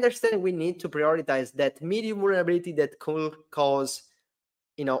 I understand we need to prioritize that medium vulnerability that could cause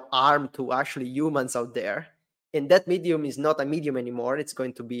harm to actually humans out there, and that medium is not a medium anymore. It's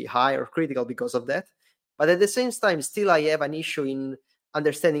going to be high or critical because of that. But at the same time, still I have an issue in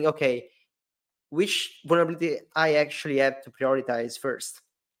understanding, okay, which vulnerability I actually have to prioritize first.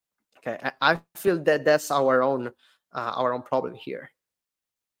 Okay, I feel that that's our own problem here.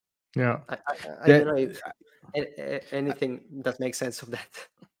 Yeah, I don't know if anything that makes sense of that.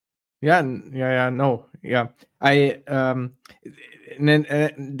 No, I and then,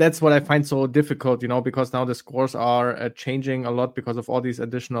 that's what I find so difficult, because now the scores are changing a lot because of all these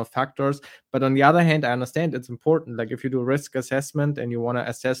additional factors. But on the other hand, I understand it's important. Like, if you do risk assessment and you want to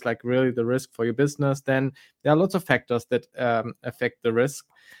assess like really the risk for your business, then there are lots of factors that affect the risk.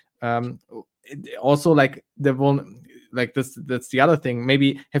 Also, like that's the other thing.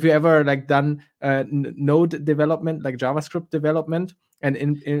 Maybe have you ever like done node development, like JavaScript development, and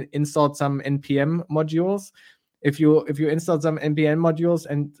installed some npm modules? If you install some npm modules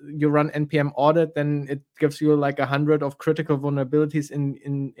and you run npm audit, then it gives you like 100 of critical vulnerabilities in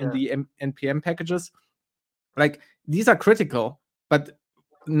the npm packages. Like, these are critical, but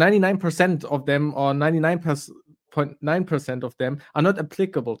 99% of them, or 99.9% of them, are not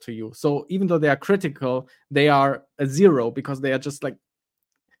applicable to you. So even though they are critical, they are a zero, because they are just like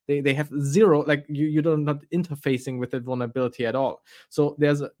they have zero, like you don't not interfacing with that vulnerability at all. So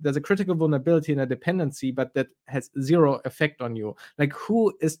there's a critical vulnerability in a dependency, but that has zero effect on you. Like,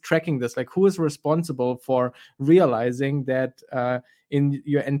 who is tracking this? Like, who is responsible for realizing that in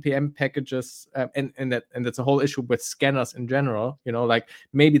your npm packages, and that's a whole issue with scanners in general. Like,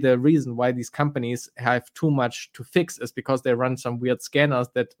 maybe the reason why these companies have too much to fix is because they run some weird scanners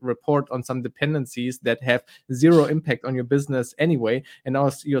that report on some dependencies that have zero impact on your business anyway, and now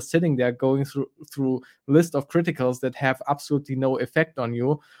you're sitting there going through list of criticals that have absolutely no effect on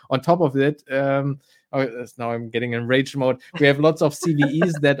you. On top of it, now I'm getting in rage mode. We have lots of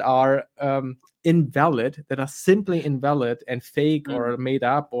CVEs that are invalid, that are simply invalid and fake or made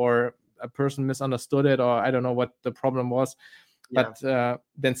up, or a person misunderstood it, or I don't know what the problem was. But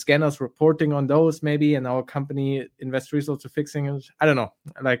then scanners reporting on those maybe, and our company invest resources to fixing it. I don't know.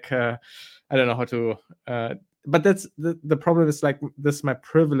 Like, I don't know how to. But that's the problem. Is like, this is my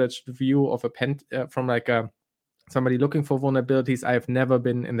privileged view of a pen from like somebody looking for vulnerabilities. I have never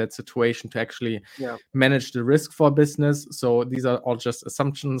been in that situation to actually manage the risk for business. So these are all just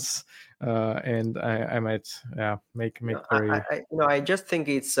assumptions, and I might make very. I just think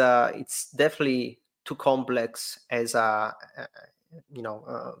it's definitely too complex as a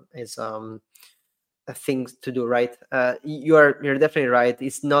things to do, right? You're definitely right.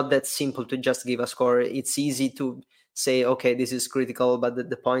 It's not that simple to just give a score. It's easy to say, okay, this is critical, but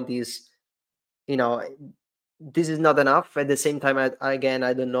the point is, this is not enough. At the same time, I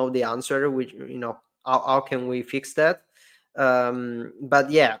don't know the answer, which, how can we fix that? But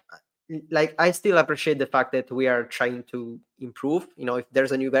yeah, like, I still appreciate the fact that we are trying to improve. If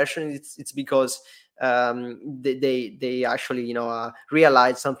there's a new version, it's because they actually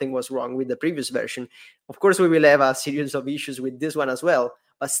realized something was wrong with the previous version. Of course, we will have a series of issues with this one as well,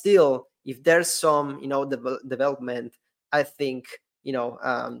 but still, if there's some development, I think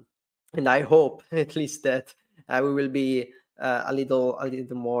and I hope at least that we will be a little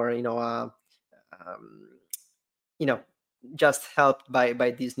more just helped by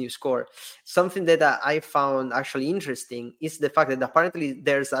this new score. Something that I found actually interesting is the fact that apparently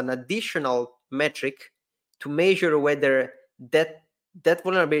there's an additional metric to measure whether that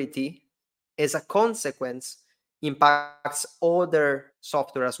vulnerability, as a consequence, impacts other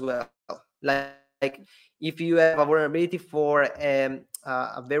software as well. Like if you have a vulnerability for a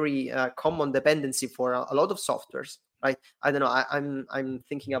very common dependency for a lot of softwares, right? I don't know. I'm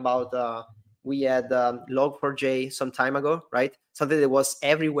thinking about we had Log4j some time ago, right? Something that was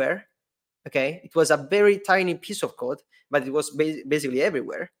everywhere. Okay, it was a very tiny piece of code, but it was basically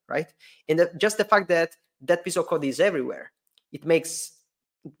everywhere, right? And just the fact that that piece of code is everywhere, it makes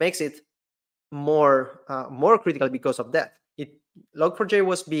it more critical because of that. Log4j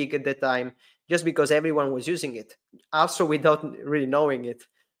was big at that time just because everyone was using it, also without really knowing it,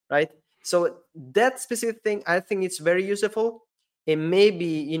 right? So that specific thing, I think it's very useful, and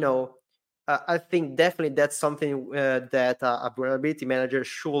maybe I think definitely that's something that a vulnerability manager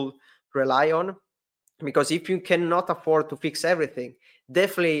should rely on, because if you cannot afford to fix everything,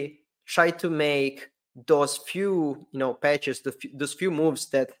 definitely try to make those few patches, those few moves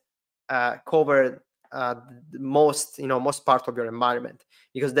that cover the most part of your environment,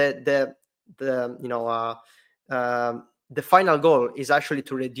 because the final goal is actually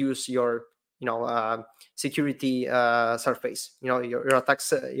to reduce your security surface, your attack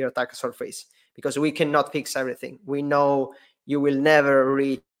surface, because we cannot fix everything. We know you will never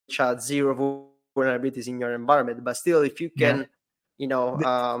reach a zero vulnerabilities in your environment, but still, if you can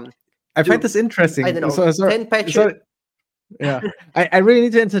I find this interesting. I don't know, so 10 patches. Yeah, I really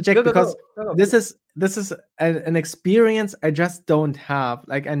need to interject because go. this is an experience I just don't have.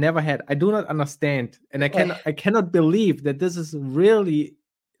 Like, I never had. I do not understand, and I cannot believe that this is really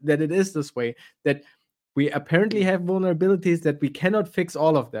that it is this way. That we apparently have vulnerabilities that we cannot fix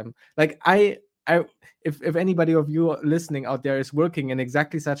all of them. Like, if anybody of you listening out there is working in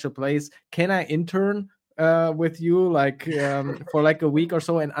exactly such a place, can I intern with you for like a week or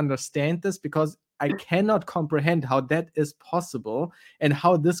so and understand this? Because I cannot comprehend how that is possible and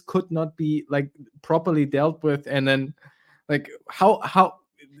how this could not be like properly dealt with. And then like how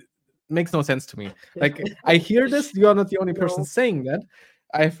it makes no sense to me. Like, I hear this, you are not the only person saying that.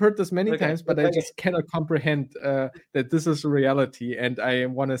 I've heard this many times, but I just cannot comprehend that this is reality, and I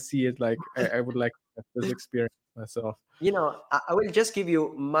want to see it. Like, I would like to have this experience myself. I will just give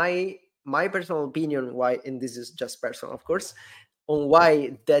you my personal opinion why, and this is just personal, of course, on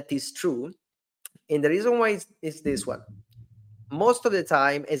why that is true. And the reason why is this one. Most of the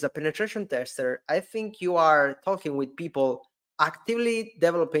time, as a penetration tester, I think you are talking with people actively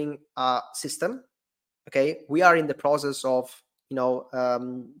developing a system. Okay, we are in the process of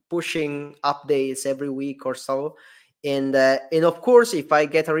pushing updates every week or so, and of course, if I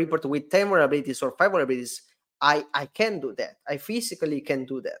get a report with 10 vulnerabilities or 5 vulnerabilities, I can do that. I physically can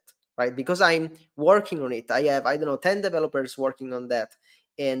do that, right? Because I'm working on it. I have, I don't know, 10 developers working on that,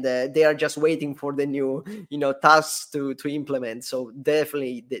 and they are just waiting for the new tasks to implement. So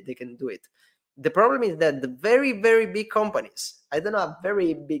definitely they can do it. The problem is that the very, very big companies, I don't know, a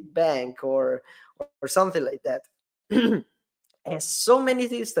very big bank or something like that, has so many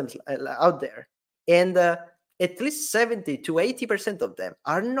systems out there, and at least 70 to 80% of them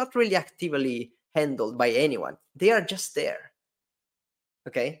are not really actively handled by anyone. They are just there.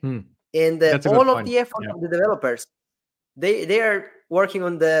 Okay. And all of the effort of the developers, they are working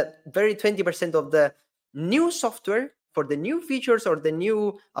on the very 20% of the new software for the new features or the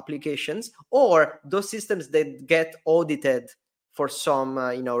new applications, or those systems that get audited for some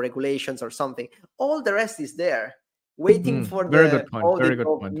regulations or something. All the rest is there waiting for the audit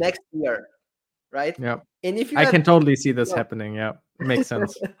of next year, right? Yeah. And if I can totally see this happening. Yeah, it makes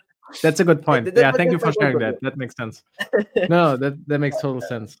sense. That's a good point. Yeah, thank you for sharing that. That makes sense. No, that makes total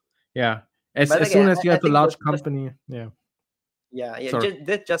sense. Yeah. As soon as you have a large company, yeah.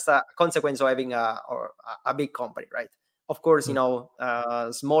 That's just a consequence of having a big company, right? Of course,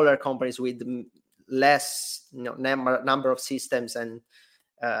 smaller companies with less number of systems, and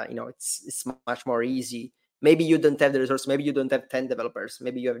it's much more easy. Maybe you don't have the resource, maybe you don't have 10 developers,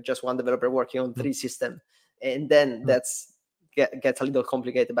 maybe you have just one developer working on 3 systems, and then that's gets a little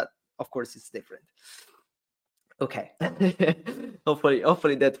complicated, but of course it's different. Okay.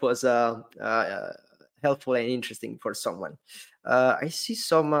 hopefully that was helpful and interesting for someone. I see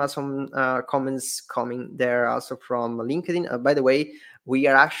some comments coming there also from LinkedIn. By the way, we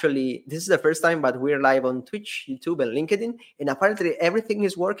are actually, this is the first time, but we're live on Twitch, YouTube, and LinkedIn, and apparently everything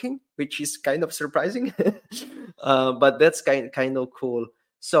is working, which is kind of surprising. But that's kind of cool.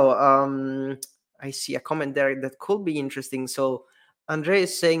 So I see a comment there that could be interesting. So Andre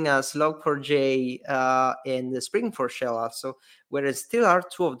is saying as Log4j and the Spring4Shell also, whereas still are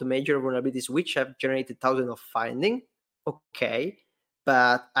 2 of the major vulnerabilities which have generated thousands of findings. Okay,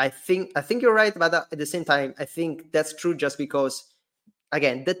 but I think you're right. But at the same time, I think that's true just because,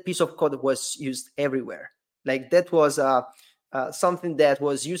 again, that piece of code was used everywhere. Like that was something that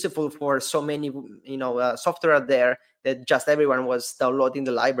was useful for so many, software out there, that just everyone was downloading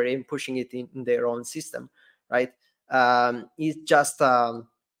the library and pushing it in their own system, right? It's just a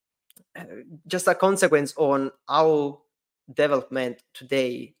consequence on how development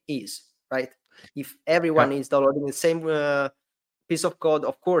today is, right? If everyone is downloading the same piece of code,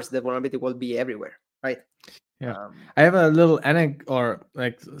 of course the vulnerability will be everywhere, right? Yeah, I have a little anecdote, or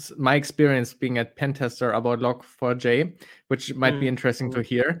like my experience being at Pentester about Log4j, which might be interesting to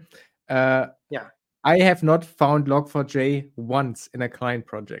hear. Yeah, I have not found Log4j once in a client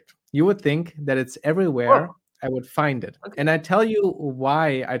project. You would think that it's everywhere. I would find it. Okay. And I tell you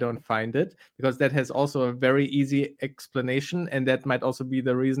why I don't find it, because that has also a very easy explanation. And that might also be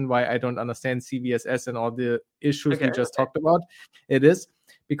the reason why I don't understand CVSS and all the issues we just talked about. It is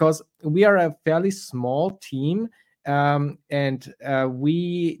because we are a fairly small team, and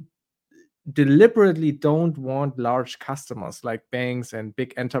we deliberately don't want large customers like banks and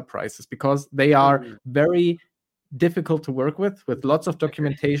big enterprises, because they are very difficult to work with lots of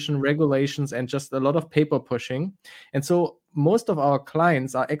documentation, regulations, and just a lot of paper pushing. And so most of our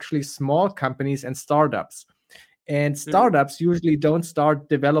clients are actually small companies and startups. And startups usually don't start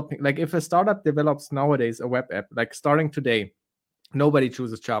developing, like if a startup develops nowadays a web app, like starting today, nobody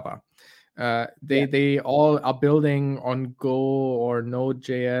chooses Java. They all are building on Go or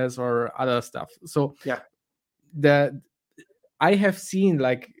Node.js or other stuff. So I have seen,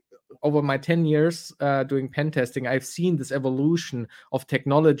 like, over my 10 years doing pen testing, I've seen this evolution of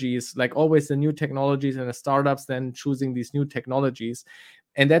technologies, like always the new technologies and the startups then choosing these new technologies.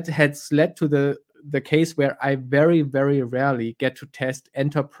 And that has led to the case where I very, very rarely get to test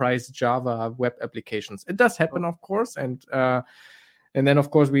enterprise Java web applications. It does happen, of course. And then, of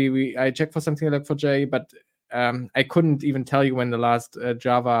course, I check for something like Log4j, but I couldn't even tell you when the last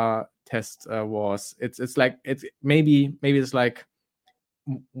Java test was. It's maybe it's like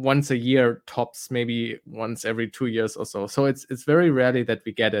once a year tops, maybe once every 2 years or so. So it's very rarely that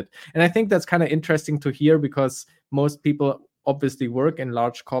we get it. And I think that's kind of interesting to hear, because most people obviously work in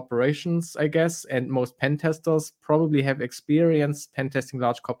large corporations, I guess, and most pen testers probably have experience pen testing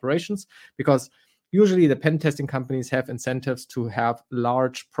large corporations, because usually the pen testing companies have incentives to have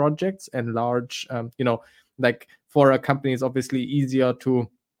large projects and large, like for a company, it's obviously easier to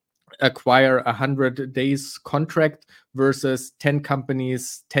acquire 100 days contract versus 10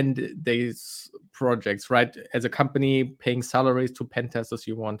 companies 10 days projects, right? As a company paying salaries to pen testers,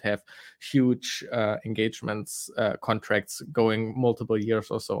 you won't have huge engagements, contracts going multiple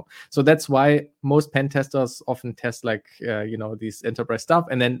years or so. So that's why most pen testers often test like these enterprise stuff,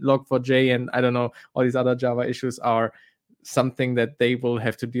 and then Log4j and I don't know, all these other Java issues are something that they will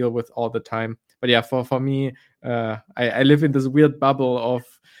have to deal with all the time. But yeah, for me, I live in this weird bubble of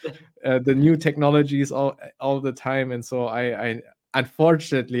the new technologies all the time, and so I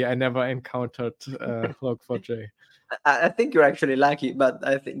unfortunately I never encountered Log4j. I think you're actually lucky, but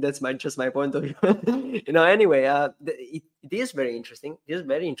I think that's just my point of view. Anyway, it is very interesting. It is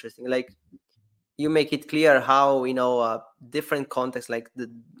very interesting. Like, you make it clear how different contexts, like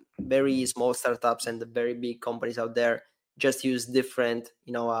the very small startups and the very big companies out there, just use different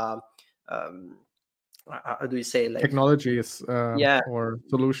how do you say, like, technologies or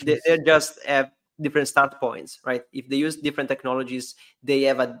solutions. They just have different start points, right? If they use different technologies, they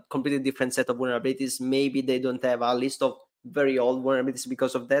have a completely different set of vulnerabilities. Maybe they don't have a list of very old vulnerabilities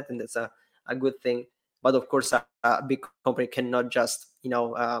because of that, and that's a good thing. But of course, a big company cannot just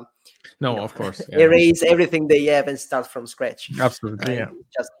of course, erase everything they have and start from scratch. Absolutely, yeah.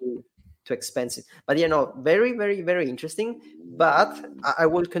 Just too expensive. But very, very, very interesting. But I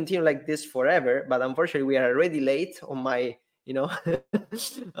will continue like this forever. But unfortunately, we are already late on my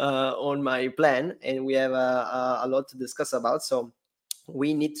on my plan, and we have a lot to discuss about. So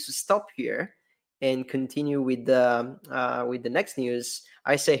we need to stop here and continue with the next news.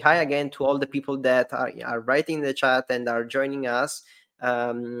 I say hi again to all the people that are writing in the chat and are joining us.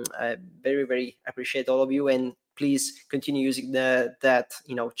 I very, very appreciate all of you, and please continue using that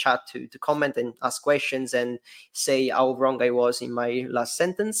chat to comment and ask questions and say how wrong I was in my last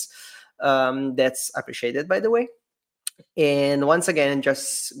sentence. That's appreciated, by the way. And once again,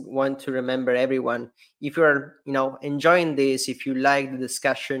 just want to remember everyone, if you're enjoying this, if you like the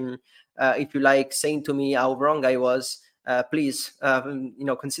discussion, if you like saying to me how wrong I was, please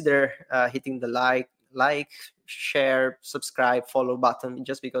consider hitting the like, share, subscribe, follow button,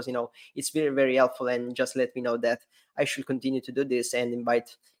 just because it's very, very helpful, and just let me know that I should continue to do this and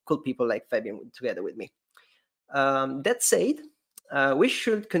invite cool people like Fabian together with me. That said, we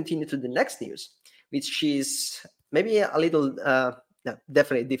should continue to the next news, which is maybe a little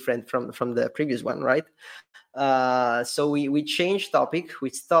definitely different from the previous one, right? So we changed topic. We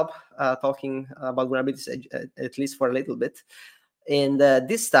stopped talking about vulnerabilities, at least for a little bit. And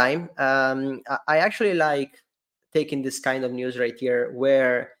this time, I actually like taking this kind of news right here,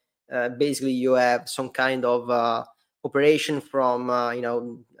 where basically you have some kind of operation from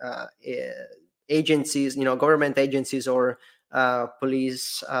agencies, government agencies or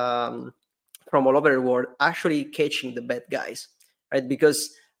police from all over the world actually catching the bad guys, right?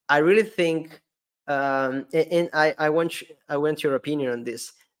 Because I really think, and I want your opinion on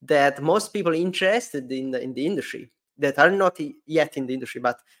this, that most people interested in the industry that are not yet in the industry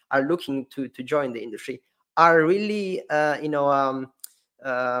but are looking to join the industry are really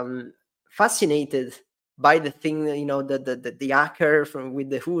fascinated by the thing, the hacker from with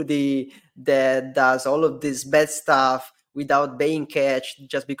the hoodie that does all of this bad stuff without being catched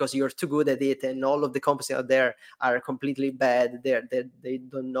just because you're too good at it, and all of the companies out there are completely bad. They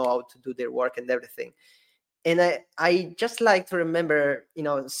don't know how to do their work and everything. And I just like to remember,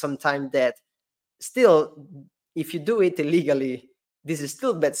 sometime that still, if you do it illegally, this is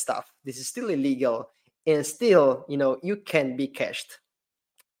still bad stuff. This is still illegal, and still, you can be catched.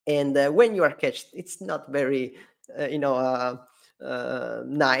 And when you are catched, it's not very,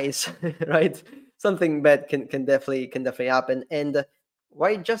 nice, right? Something bad can definitely happen. And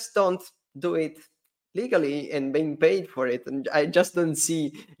why just don't do it legally and being paid for it? And I just don't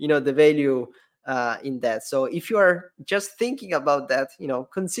see, the value in that. So if you are just thinking about that,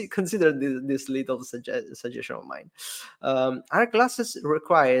 consider this little suggestion of mine. Are classes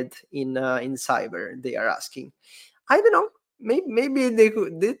required in cyber? They are asking. I don't know. Maybe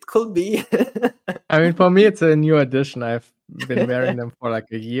it could be. I mean, for me, it's a new addition. I've been wearing them for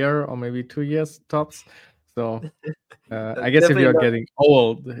like a year or maybe 2 years tops. So I guess if you're getting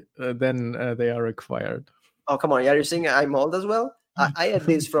old, then they are required. Oh, come on. Are you saying I'm old as well? I had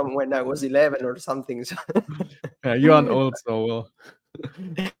this from when I was 11 or something. So. You're an old soul.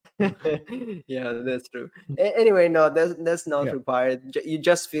 Yeah, that's true. Anyway, no, that's not required. You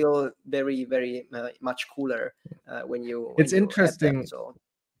just feel very, very much cooler when you. It's interesting. So.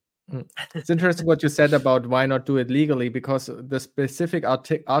 It's interesting what you said about why not do it legally, because the specific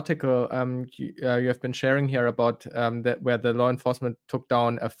article you have been sharing here about that where the law enforcement took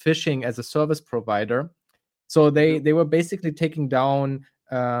down a phishing as a service provider. So they were basically taking down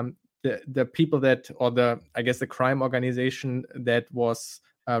the people that, or the crime organization that was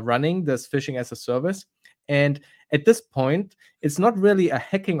running this phishing as a service. And at this point, it's not really a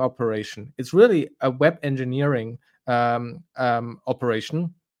hacking operation. It's really a web engineering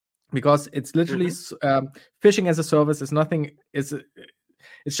operation, because it's literally phishing as a service is nothing. It's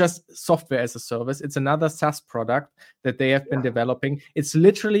just software as a service. It's another SaaS product that they have been developing. It's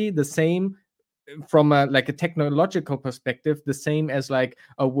literally the same from a technological perspective, the same as like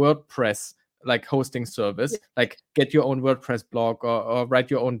a WordPress hosting service, like get your own WordPress blog or write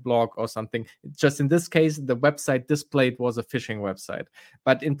your own blog or something. Just in this case, the website displayed was a phishing website,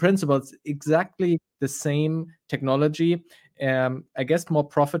 but in principle, it's exactly the same technology. I guess more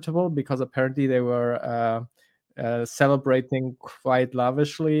profitable, because apparently they were celebrating quite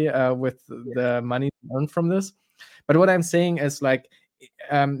lavishly with the money earned from this. But what I'm saying is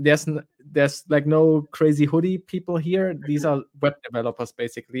there's like no crazy hoodie people here. These are web developers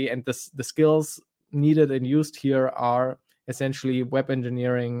basically, and the skills needed and used here are essentially web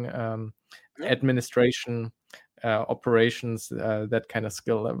engineering, administration, operations, that kind of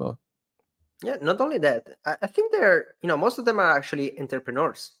skill level. Yeah, not only that, I think they're, most of them are actually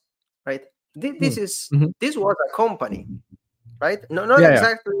entrepreneurs, right? This was a company, right? Not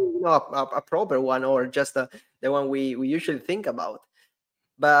exactly a proper one, or just the one we usually think about.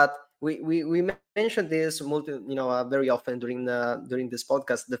 But we mentioned this very often during this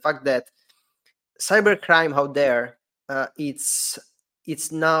podcast, the fact that cybercrime out there, it's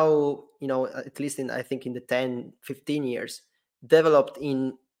now, at least I think in the 10-15 years, developed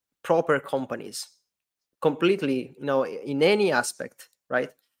in proper companies, completely, in any aspect, right?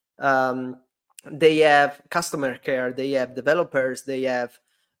 They have customer care, they have developers, they have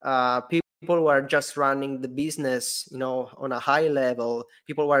people who are just running the business, on a high level,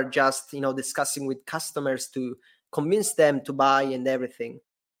 people who are just, discussing with customers to convince them to buy and everything.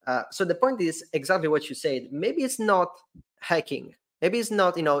 So the point is exactly what you said. Maybe it's not hacking. Maybe it's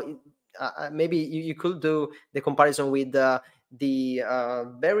not, maybe you could do the comparison with the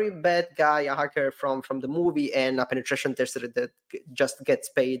very bad guy, a hacker from the movie, and a penetration tester that just gets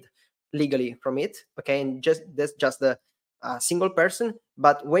paid legally from it. Okay, and that's just the single person.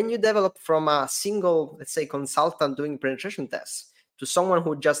 But when you develop from a single, let's say, consultant doing penetration tests to someone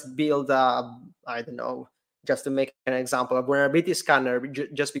who just build I don't know, just to make an example, a vulnerability scanner,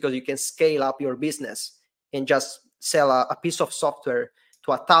 just because you can scale up your business, and just sell a piece of software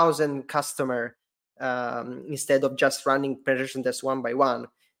to 1,000 customer instead of just running penetration tests one by one.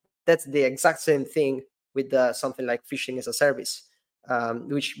 That's the exact same thing with something like phishing as a service,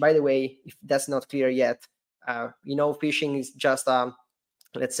 which, by the way, if that's not clear yet, phishing is just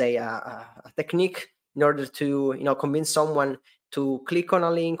let's say a technique in order to convince someone to click on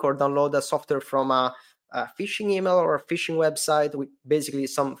a link or download a software from a phishing email or a phishing website with basically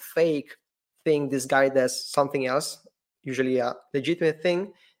some fake thing disguised as something else, usually a legitimate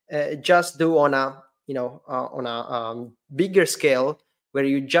thing. Just do on a bigger scale, where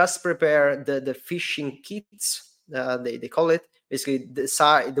you just prepare the phishing kits, they call it. Basically, the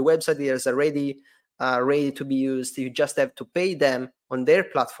website is already ready to be used. You just have to pay them on their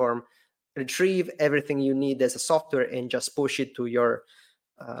platform, retrieve everything you need as a software, and just push it to your,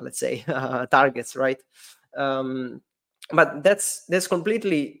 let's say, targets, right? But that's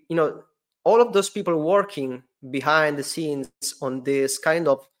completely, all of those people working behind the scenes on this kind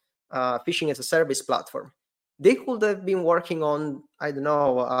of phishing as a service platform, they could have been working on, I don't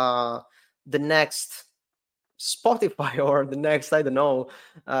know, the next Spotify or the next, I don't know,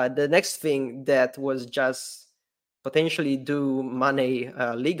 the next thing that was just potentially do money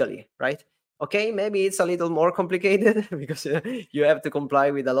legally, right? Okay, maybe it's a little more complicated because you have to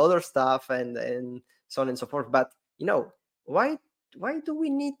comply with a lot of stuff and so on and so forth. But why do we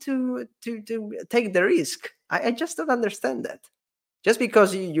need to take the risk? I just don't understand that. Just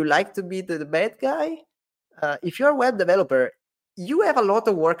because you like to be the bad guy, if you're a web developer, you have a lot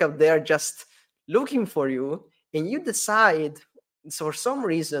of work out there just looking for you, and you decide, so for some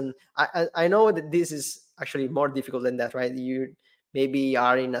reason, I know that this is actually more difficult than that, right? You maybe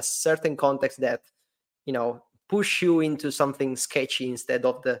are in a certain context that push you into something sketchy instead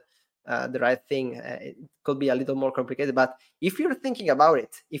of the right thing. It could be a little more complicated, but if you're thinking about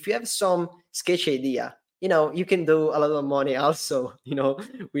it, if you have some sketchy idea, you can do a lot of money also,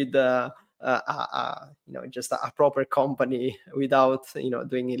 with just a proper company without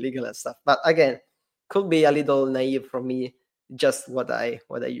doing illegal and stuff. But again, could be a little naive from me, just what I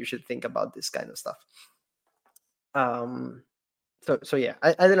usually think about this kind of stuff. So yeah,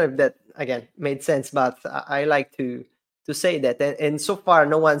 I don't know if that again made sense, but I like to say that, and so far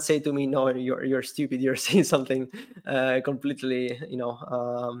no one said to me, no, you're stupid, you're saying something completely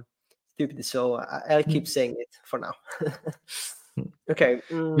stupid. So I'll keep saying it for now. Okay.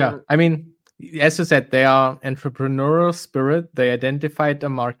 Yeah, I mean, as you said, they are entrepreneurial spirit. They identified a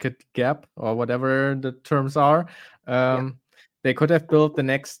market gap, or whatever the terms are. They could have built the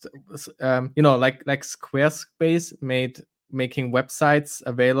next, like Squarespace making websites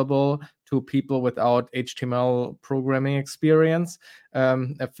available to people without HTML programming experience.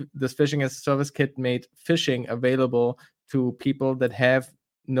 This phishing as a service kit made phishing available to people that have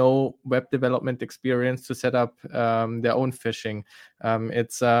no web development experience to set up their own phishing.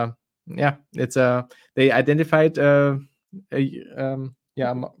 They identified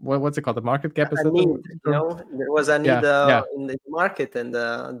what's it called? The market gap. There was a need in the market, and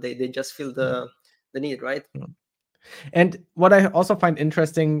they just feel the need, right? And what I also find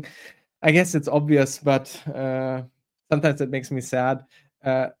interesting, I guess it's obvious, but sometimes it makes me sad.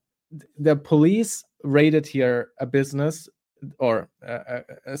 The police raided here a business or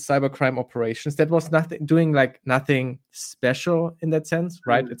cybercrime operations that was doing nothing special in that sense,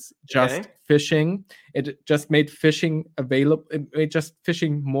 right? It's just phishing. It just made phishing available. It made just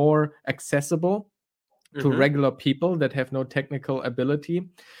phishing more accessible to regular people that have no technical ability.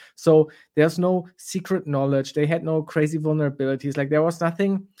 So there's no secret knowledge. They had no crazy vulnerabilities. Like there was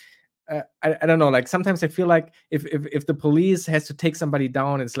nothing. I don't know. Like sometimes I feel like if the police has to take somebody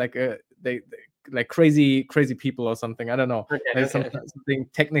down, it's like they like crazy people or something. I don't know. Something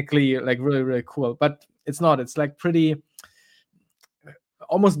technically like really, really cool, but it's not. It's like pretty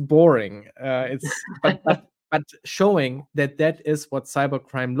almost boring. But showing that is what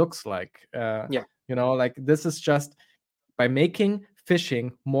cybercrime looks like. Like this is just by making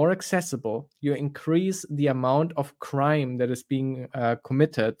phishing more accessible, you increase the amount of crime that is being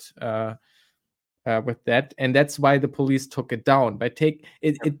committed with that, and that's why the police took it down.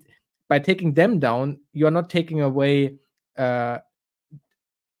 By taking them down, you are not taking away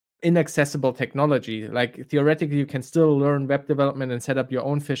inaccessible technology. Like theoretically, you can still learn web development and set up your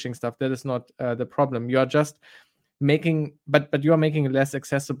own phishing stuff. That is not the problem. You are just making, but you are making it less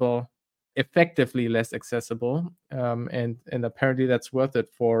accessible, effectively less accessible, and apparently that's worth it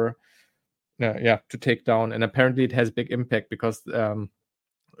for to take down. And apparently it has big impact because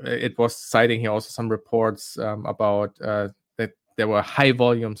it was citing here also some reports about that there were high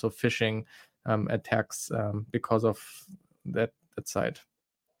volumes of phishing attacks because of that site.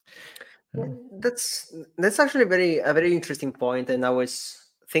 That's actually a very interesting point, and I was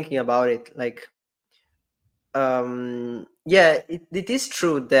thinking about it. Like, yeah, it is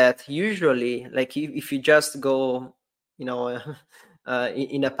true that usually, like, if you just go, you know,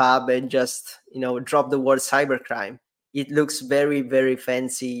 in a pub and just, you know, drop the word cybercrime, it looks very, very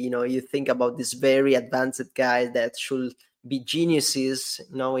fancy. You know, you think about this very advanced guy that should be geniuses,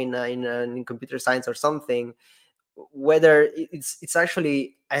 you know, in computer science or something. Whether it's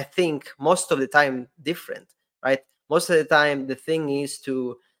actually, I think, most of the time different, right? Most of the time the thing is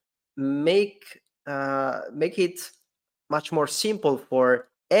to make it much more simple for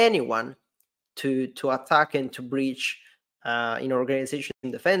anyone to attack and to breach in organization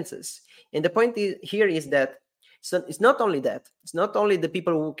defenses. And the point here is that it's not only that, it's not only the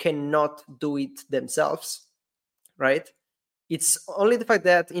people who cannot do it themselves, right? It's only the fact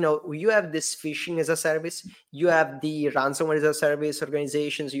that, you know, you have this phishing as a service, you have the ransomware as a service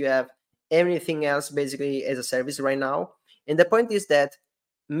organizations, you have everything else basically as a service right now. And the point is that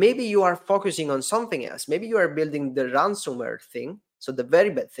maybe you are focusing on something else. Maybe you are building the ransomware thing, so the very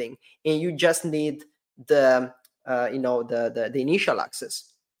bad thing, and you just need the you know, the initial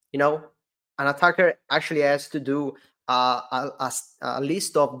access. You know, an attacker actually has to do a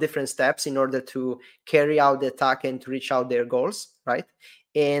list of different steps in order to carry out the attack and to reach out their goals, right?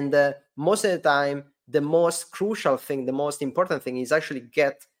 And most of the time, the most crucial thing, the most important thing is actually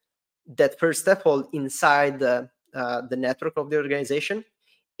get that first step hold inside the network of the organization.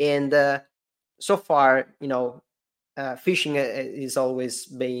 And so far, you know, phishing is always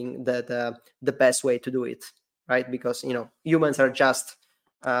being the best way to do it, right? Because, you know, humans are just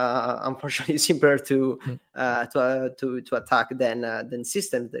unfortunately simpler to attack than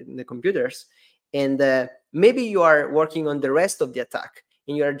systems, the computers. And maybe you are working on the rest of the attack,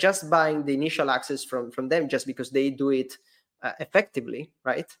 and you are just buying the initial access from them just because they do it effectively,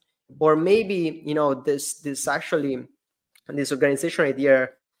 right? Or maybe, you know, this actually, this organization right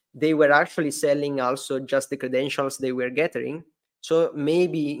here, they were actually selling also just the credentials they were getting. So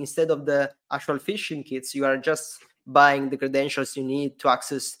maybe instead of the actual phishing kits, you are just buying the credentials you need to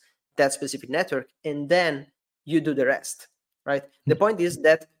access that specific network, and then you do the rest, right? The point is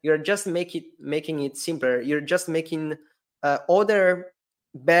that you're just making it simpler. You're just making other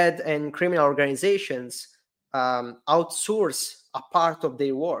bad and criminal organizations outsource a part of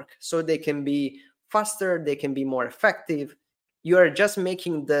their work so they can be faster, they can be more effective. You are just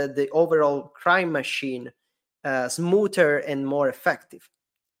making the overall crime machine smoother and more effective,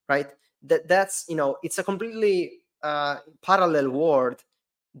 right? That's, you know, it's a completely parallel world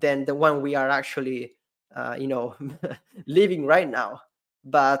than the one we are actually you know, living right now,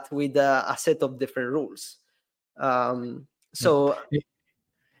 but with a set of different rules. So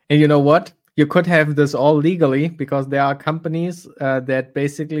and you know what, you could have this all legally, because there are companies that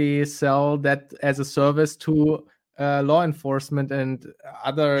basically sell that as a service to law enforcement and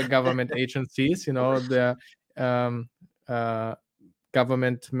other government agencies. You know, the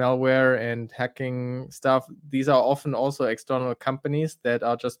government malware and hacking stuff, these are often also external companies that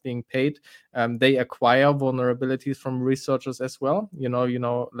are just being paid. They acquire vulnerabilities from researchers as well. You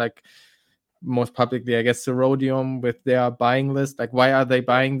know, like most publicly, I guess, Serodium with their buying list. Like, why are they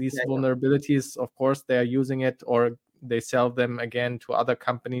buying these vulnerabilities? Of course, they are using it, or they sell them again to other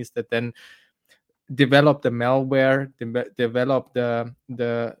companies that then develop the malware, develop the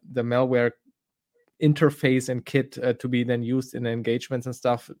malware interface and kit to be then used in engagements and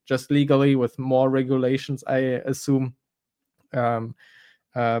stuff, just legally with more regulations, I assume.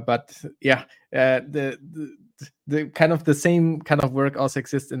 But yeah, the kind of the same kind of work also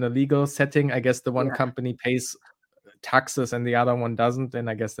exists in a legal setting. I guess the one company pays taxes and the other one doesn't, and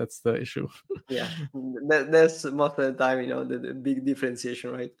I guess that's the issue. Yeah, that's most of the time, you know, the big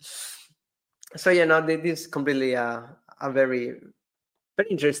differentiation, right? So yeah, no, this is completely a very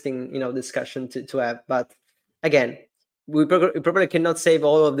interesting, you know, discussion to have. But again, we probably cannot save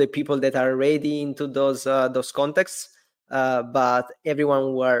all of the people that are ready into those contexts, but everyone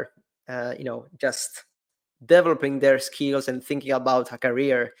who are you know, just developing their skills and thinking about a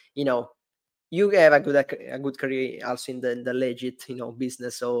career, you know, you have a good career also in the legit, you know,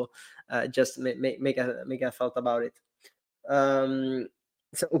 business. So just make a thought about it.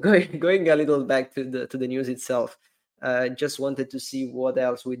 So going a little back to the news itself, just wanted to see what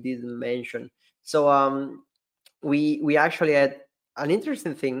else we didn't mention. So we actually had an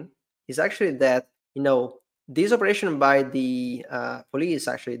interesting thing is actually that, you know, this operation by the police,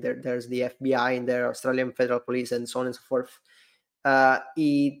 actually there's the FBI and their Australian Federal Police and so on and so forth.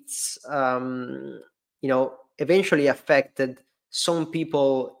 It's you know, eventually affected some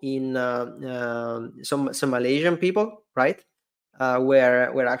people in some Malaysian people, right?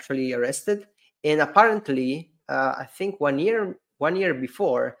 were actually arrested. And apparently, I think 1 year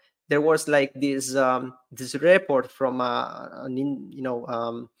before, there was like this report from an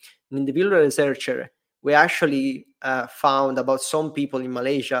individual researcher. We actually found about some people in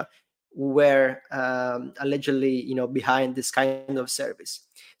Malaysia who were allegedly behind this kind of service.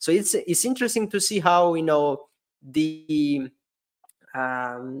 So it's interesting to see how the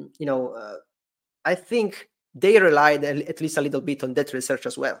I think they relied at least a little bit on that research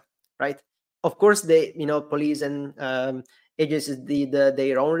as well, right? Of course, they, police and agencies did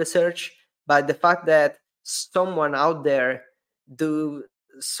their own research, but the fact that someone out there do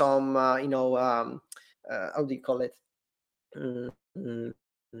some, how do you call it? Mm,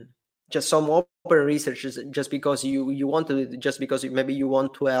 just some open research just because you want to, just because maybe you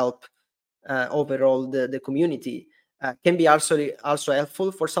want to help overall the community. Can be also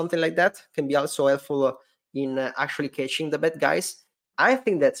helpful for something like that. Can be also helpful in actually catching the bad guys. I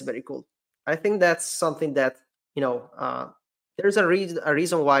think that's very cool. I think that's something that there's a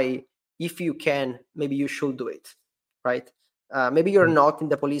reason why, if you can, maybe you should do it, right? Maybe you're not in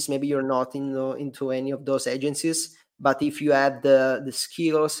the police, maybe you're not into any of those agencies, but if you have the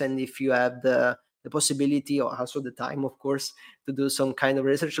skills, and if you have the possibility, or also the time, of course, to do some kind of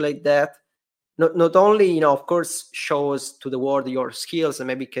research like that, not only of course shows to the world your skills, and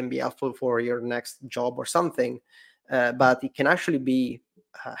maybe can be helpful for your next job or something, but it can actually be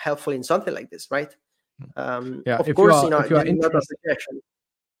helpful in something like this, right? Of course, if you are interested,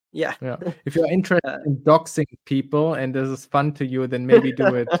 yeah. If you're interested in doxing people and this is fun to you, then maybe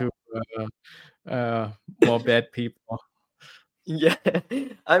do it to more bad people. Yeah,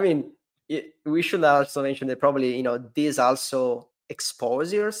 I mean, we should also mention that probably this also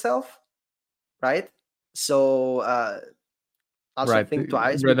expose yourself, right? So also think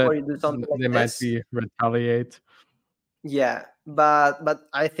twice before you do something like this. They might be retaliate. Yeah, but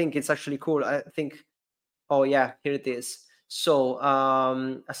I think it's actually cool. I think, oh yeah, here it is. So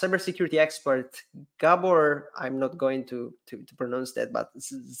a cybersecurity expert, Gabor, I'm not going to pronounce that, but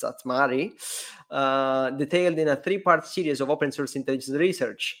Zatmari, detailed in a 3-part series of open source intelligence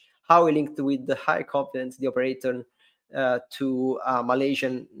research how he linked with the high confidence the operator to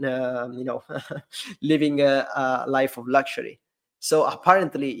Malaysian, living a life of luxury. So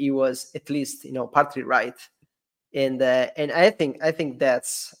apparently he was at least partly right, and I think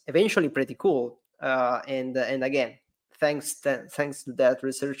that's eventually pretty cool. And again, thanks to that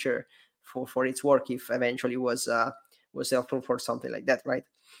researcher for its work, if eventually was helpful for something like that, right?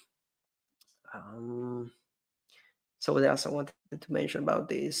 So what else I wanted to mention about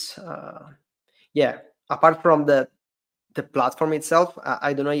this? Yeah, apart from the platform itself,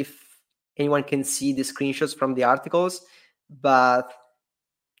 I don't know if anyone can see the screenshots from the articles, but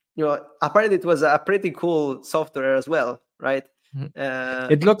apparently it was a pretty cool software as well, right?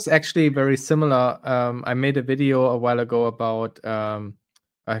 It looks actually very similar. I made a video a while ago about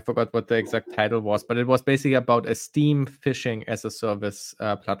I forgot what the exact title was, but it was basically about a Steam phishing as a service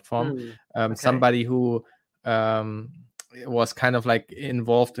platform. Okay. Somebody who was kind of like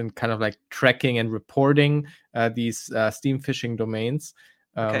involved in kind of like tracking and reporting these Steam phishing domains.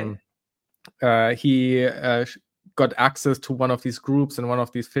 He got access to one of these groups and one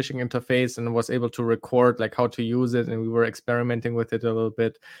of these phishing interface and was able to record like how to use it, and we were experimenting with it a little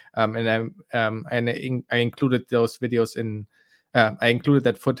bit, and I included those videos in I included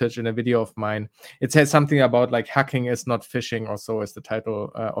that footage in a video of mine. It says something about like hacking is not phishing, or so is the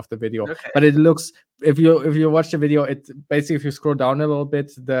title of the video. But it looks, if you watch the video, it basically, if you scroll down a little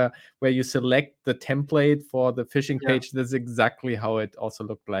bit, where you select the template for the phishing page, that's exactly how it also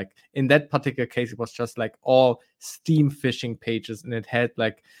looked like. In that particular case, it was just like all Steam phishing pages, and it had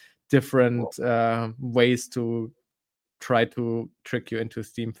like different ways to try to trick you into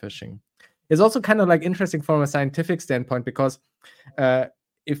Steam phishing. It's also kind of like interesting from a scientific standpoint, because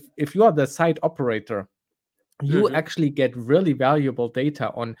if you are the site operator, you actually get really valuable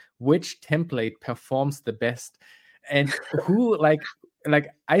data on which template performs the best, and who like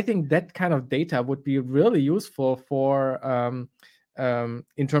I think that kind of data would be really useful for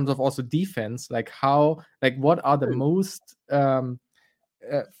in terms of also defense, like what are the most phishing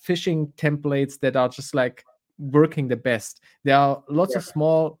templates that are just like working the best. There are lots of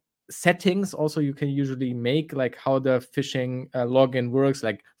small settings also you can usually make, like how the phishing login works,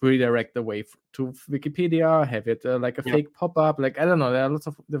 like redirect the way to Wikipedia, have it like a fake pop-up, like I don't know, there are lots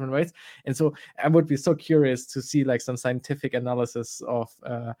of different ways. And so I would be so curious to see like some scientific analysis of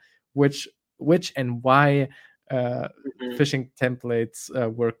which and why phishing templates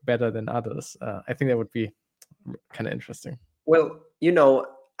work better than others. I think that would be kind of interesting. Well,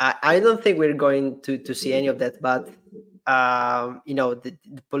 I don't think we're going to see any of that, but the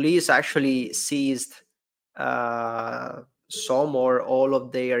police actually seized some or all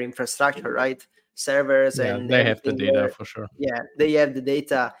of their infrastructure, right? Servers Yeah, and they have the everything. data for sure. Yeah, they have the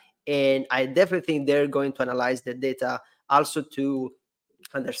data, and I definitely think they're going to analyze the data also to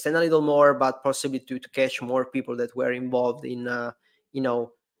understand a little more, but possibly to catch more people that were involved in, not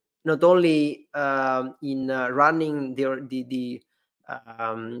only in running the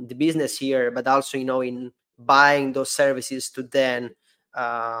business here, but also in buying those services to then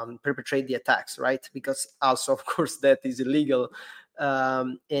perpetrate the attacks, right? Because also, of course, that is illegal.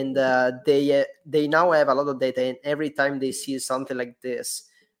 And they now have a lot of data, and every time they see something like this,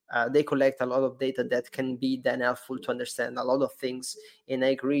 they collect a lot of data that can be then helpful to understand a lot of things. And I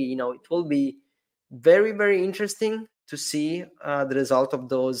agree, it will be very, very interesting to see the result of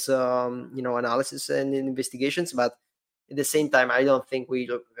those analysis and investigations. But at the same time, I don't think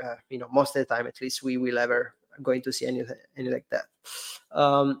most of the time, at least, we will ever going to see any like that.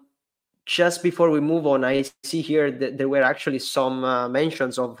 Just before we move on, I see here that there were actually some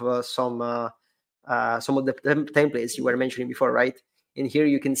mentions of some of the templates you were mentioning before, right? And here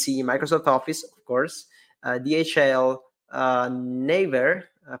you can see Microsoft Office, of course, DHL, Naver,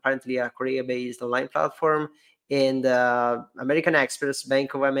 apparently a Korea-based online platform, and American Express,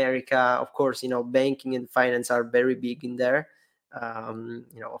 Bank of America. Of course, banking and finance are very big in there.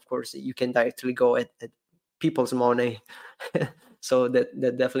 Of course, you can directly go at people's money. So that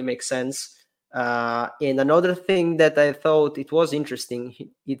definitely makes sense. And another thing that I thought it was interesting,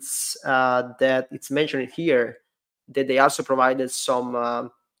 it's that it's mentioned here that they also provided some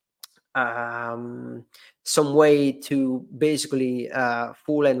way to basically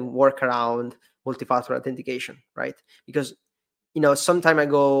fool and work around multi-factor authentication, right? Because some time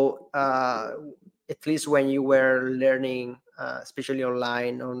ago, at least when you were learning, especially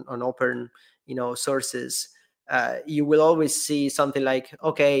online on open sources, you will always see something like,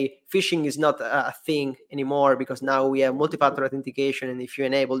 okay, phishing is not a thing anymore because now we have multi-factor authentication, and if you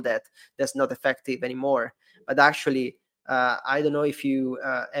enable that, that's not effective anymore. But actually, I don't know if you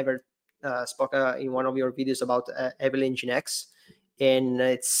ever spoke in one of your videos about Evil Engine X, and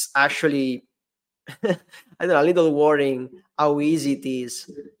it's actually I don't know, a little worrying how easy it is,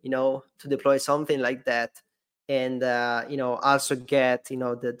 to deploy something like that, and also get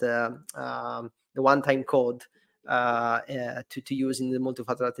the one-time code to use in the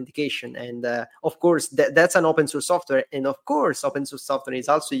multi-factor authentication. And of course, that's an open source software, and of course, open source software is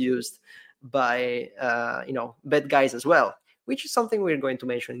also used by bad guys as well, which is something we're going to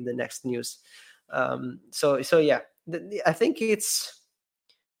mention in the next news. So yeah, I think it's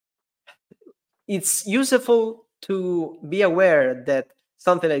useful to be aware that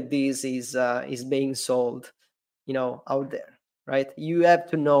something like this is being sold, out there, right? You have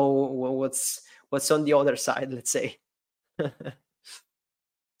to know what's on the other side, let's say.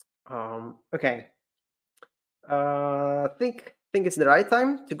 Okay. Think it's the right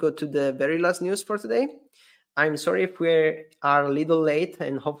time to go to the very last news for today. I'm sorry if we are a little late,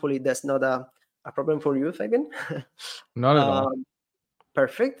 and hopefully that's not a problem for you, Fabian. Not at all.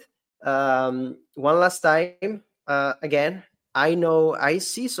 Perfect. One last time, again, I know I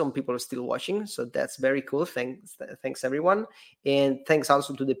see some people still watching, so that's very cool. Thanks everyone, and thanks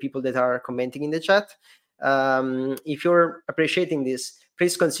also to the people that are commenting in the chat. If you're appreciating this,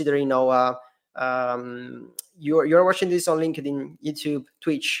 please consider, you're watching this on LinkedIn, YouTube,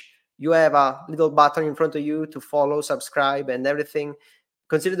 Twitch. You have a little button in front of you to follow, subscribe, and everything.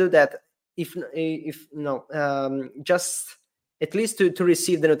 Consider do that. If no, just at least to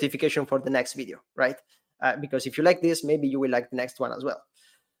receive the notification for the next video, right? Because if you like this, maybe you will like the next one as well.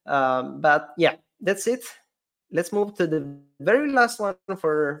 But yeah, that's it. Let's move to the very last one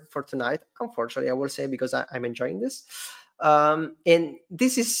for tonight. Unfortunately, I will say, because I'm enjoying this. And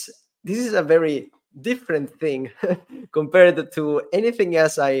this is a very different thing compared to anything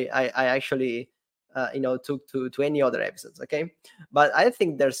else I actually took to any other episodes. Okay, but I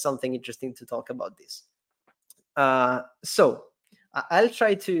think there's something interesting to talk about this. So I'll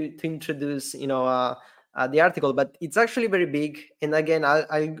try to introduce the article, but it's actually very big. And again,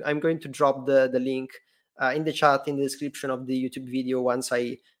 I'm going to drop the link in the chat, in the description of the YouTube video once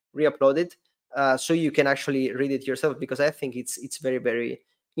I re-upload it, so you can actually read it yourself, because I think it's very, very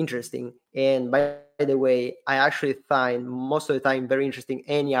interesting. And by the way, I actually find most of the time very interesting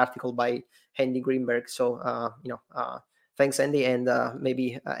any article by Andy Greenberg. So thanks, Andy, and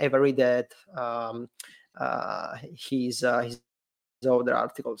maybe ever read that. His other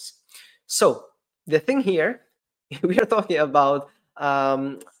articles. So the thing here, we are talking about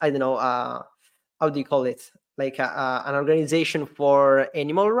I don't know, how do you call it, like an organization for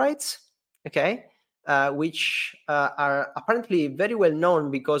animal rights. Okay, which are apparently very well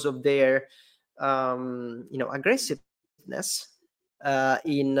known because of their aggressiveness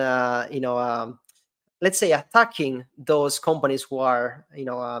in let's say attacking those companies who are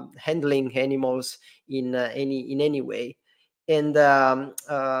handling animals in any way. And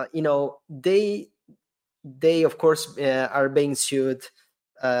they of course are being sued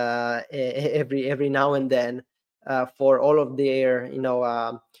every now and then for all of their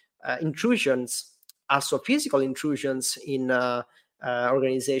intrusions, also physical intrusions in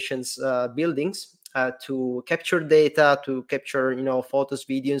organizations buildings, to capture data, to capture photos,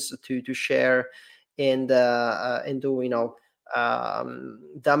 videos, to share, and do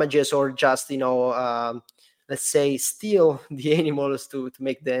damages, or just let's say steal the animals to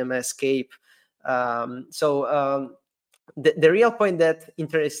make them escape. The real point that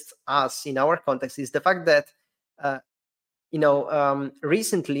interests us in our context is the fact that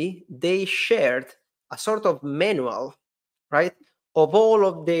recently they shared a sort of manual, right, of all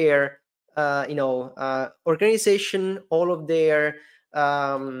of their organization, all of their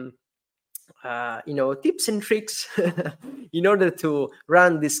tips and tricks in order to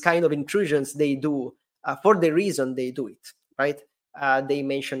run this kind of intrusions they do, for the reason they do it, right? They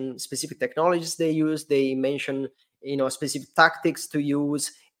mention specific technologies they use, they mention specific tactics to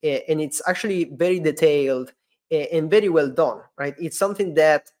use, and it's actually very detailed and very well done, right? It's something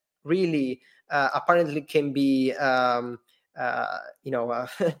that really apparently can be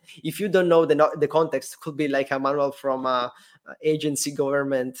if you don't know the context, could be like a manual from a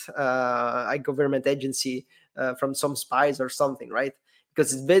government agency, from some spies or something, right?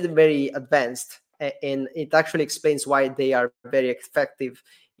 Because it's very, very advanced, and it actually explains why they are very effective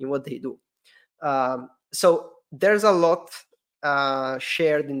in what they do. So there's a lot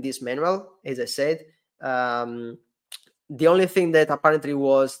shared in this manual, as I said. The only thing that apparently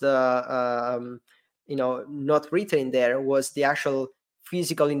was not written in there was the actual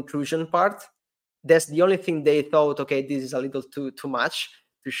physical intrusion part. That's the only thing they thought, okay, this is a little too much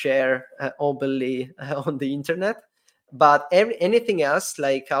to share openly on the internet. But anything else,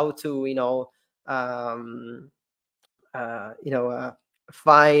 like how to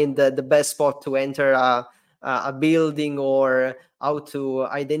find the best spot to enter a building, or how to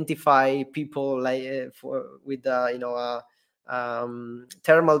identify people like with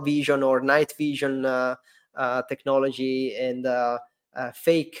thermal vision or night vision technology, and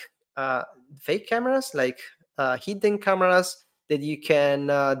fake cameras, like hidden cameras that you can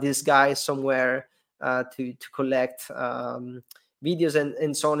disguise somewhere to collect videos,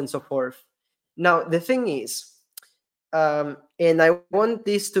 and so on and so forth. Now the thing is, and I want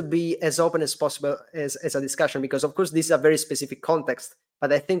this to be as open as possible as a discussion, because of course this is a very specific context,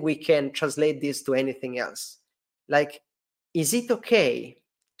 but I think we can translate this to anything else. Like, is it okay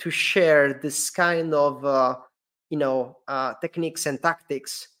to share this kind of techniques and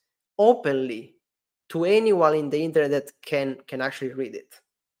tactics openly to anyone in the internet that can actually read it,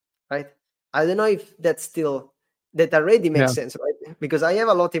 right? I don't know if that already makes sense, right? Because I have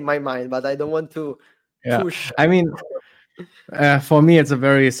a lot in my mind, but I don't want to push. I mean, for me, it's a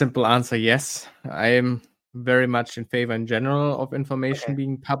very simple answer. Yes, I am very much in favor in general of information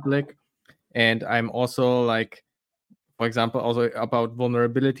being public. And I'm also like, for example, also about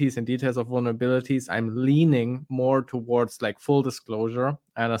vulnerabilities and details of vulnerabilities, I'm leaning more towards like full disclosure.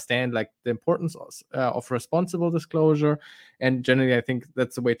 I understand like the importance of responsible disclosure. And generally, I think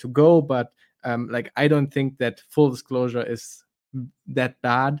that's the way to go. But like, I don't think that full disclosure is that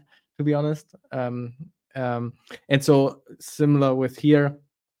bad, to be honest. And so similar with here,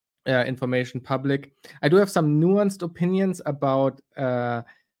 information public. I do have some nuanced opinions about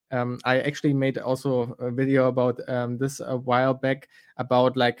I actually made also a video about this a while back,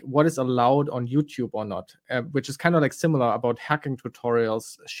 about like what is allowed on YouTube or not, which is kind of like similar about hacking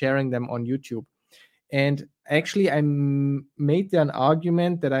tutorials, sharing them on YouTube. And actually, I made an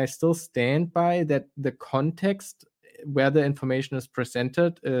argument that I still stand by, that the context where the information is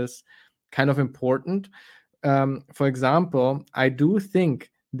presented is kind of important. For example, I do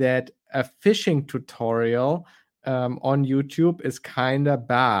think that a fishing tutorial on YouTube is kind of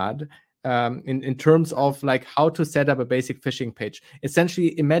bad in terms of like how to set up a basic phishing page.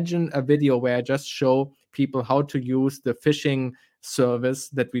 Essentially, imagine a video where I just show people how to use the phishing service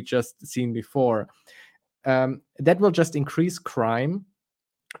that we just seen before. That will just increase crime.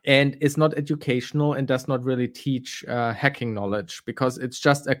 and is not educational and does not really teach hacking knowledge, because it's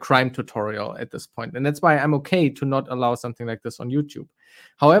just a crime tutorial at this point. And that's why I'm okay to not allow something like this on YouTube.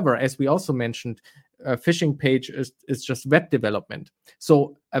 However, as we also mentioned, a phishing page is just web development.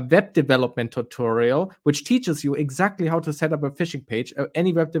 So a web development tutorial which teaches you exactly how to set up a phishing page,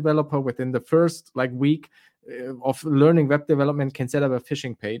 any web developer within the first week of learning web development can set up a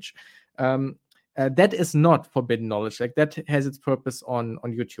phishing page. That is not forbidden knowledge. That has its purpose on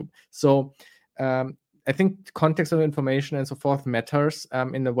YouTube. So I think context of information and so forth matters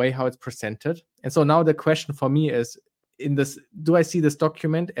in the way how it's presented. And so now the question for me is, do I see this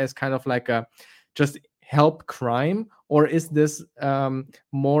document as kind of like a just help crime, or is this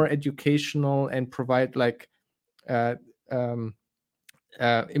more educational and provide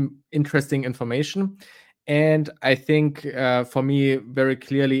interesting information? And I think for me, very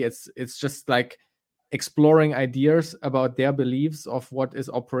clearly, it's just like exploring ideas about their beliefs of what is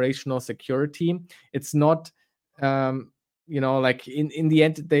operational security. It's not, in the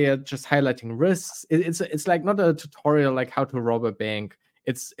end, they are just highlighting risks. It's like not a tutorial like how to rob a bank.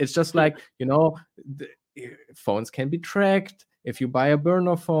 It's just like, phones can be tracked. If you buy a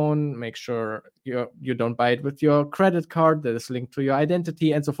burner phone, make sure you don't buy it with your credit card that is linked to your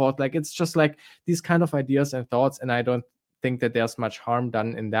identity and so forth. It's just like these kind of ideas and thoughts, and I don't think that there's much harm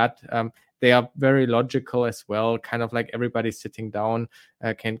done in that. They are very logical as well, kind of like everybody sitting down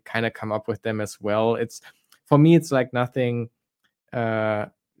can kind of come up with them as well. For me, it's like nothing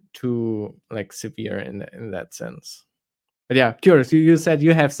too severe in that sense. But yeah, curious. You said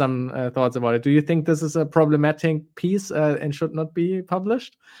you have some thoughts about it. Do you think this is a problematic piece and should not be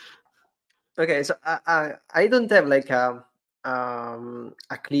published? Okay, so I don't have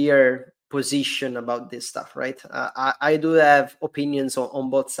a clear position about this stuff, right? I do have opinions on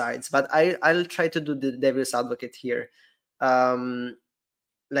both sides, but I'll try to do the devil's advocate here. Let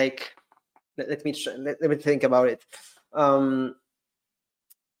me think about it.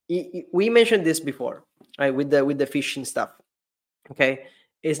 We mentioned this before, right? With the phishing stuff. Okay,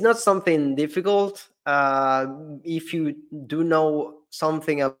 it's not something difficult if you do know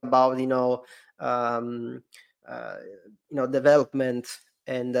something about development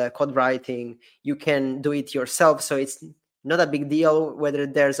and code writing. You can do it yourself, so it's not a big deal whether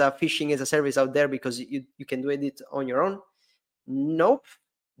there's a phishing as a service out there, because you can do it on your own. Nope.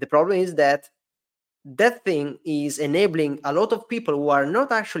 The problem is that thing is enabling a lot of people who are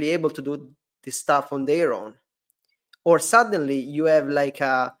not actually able to do this stuff on their own. Or suddenly you have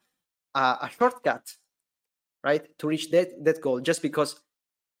a shortcut, right, to reach that goal, just because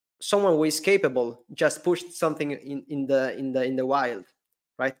someone who is capable just pushed something in the wild,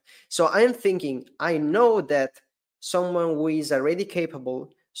 right? So I'm thinking, I know that someone who is already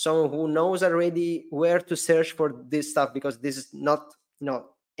capable, someone who knows already where to search for this stuff, because this is not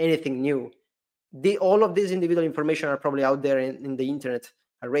anything new. All of this individual information are probably out there in the internet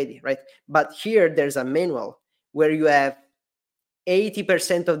already, right? But here there's a manual where you have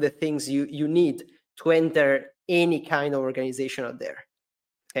 80% of the things you need to enter any kind of organization out there.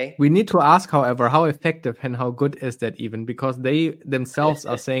 Okay. We need to ask, however, how effective and how good is that even, because they themselves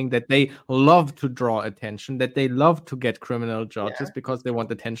are saying that they love to draw attention, that they love to get criminal charges because they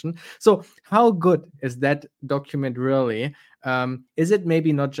want attention. So how good is that document really? Is it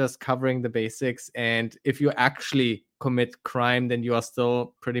maybe not just covering the basics, and if you actually commit crime, then you are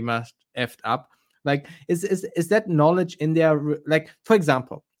still pretty much effed up? Is that knowledge in there? For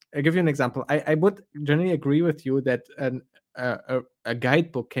example, I'll give you an example. I would generally agree with you that a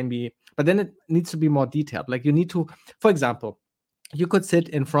guidebook can be, but then it needs to be more detailed. You need to, for example, you could sit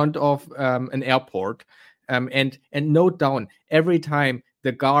in front of an airport and note down every time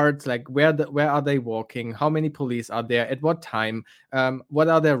the guards, where are they walking, how many police are there, at what time, what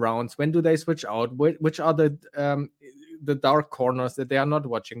are their rounds, when do they switch out, which are the dark corners that they are not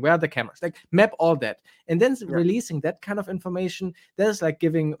watching, where are the cameras, map all that, and then releasing that kind of information. That is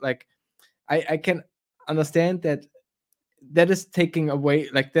giving, I can understand that is taking away,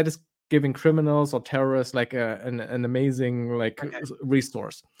 that is giving criminals or terrorists an amazing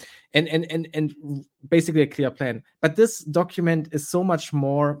resource and basically a clear plan. But this document is so much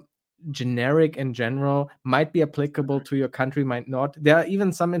more generic in general, might be applicable to your country, might not. There are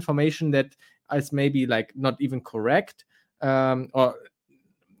even some information that is maybe not even correct, or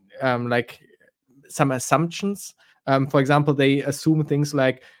some assumptions. For example, they assume things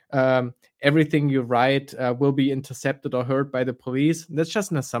like everything you write will be intercepted or heard by the police. That's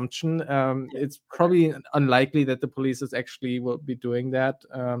just an assumption. It's probably unlikely that the police actually will be doing that,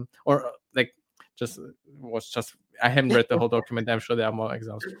 I haven't read the whole document. I'm sure there are more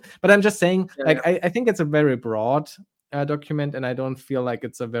examples, but I'm just saying, I think it's a very broad document, and I don't feel like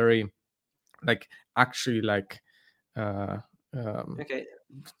it's a very actually Okay.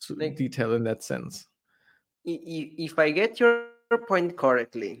 detail in that sense. If I get your point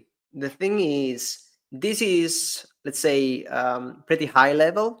correctly, the thing is, this is, let's say, pretty high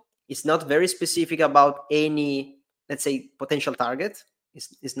level. It's not very specific about any, let's say, potential target.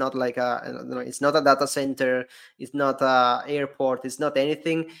 It's not like it's not a data center. It's not a airport. It's not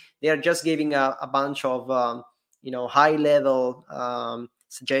anything. They are just giving a bunch of high level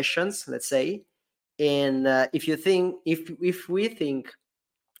suggestions, let's say. And if we think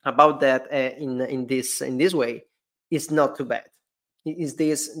about that in this way, it's not too bad. Is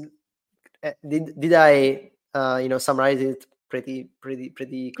this did I summarize it pretty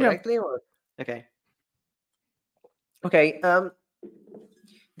correctly? Yeah. Or okay,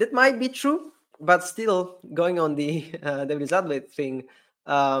 that might be true, but still going on the devil's advocate thing,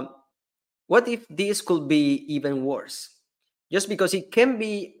 what if this could be even worse? Just because it can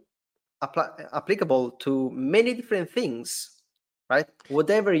be applicable to many different things, right?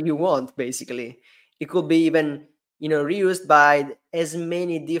 Whatever you want, basically. It could be even reused by as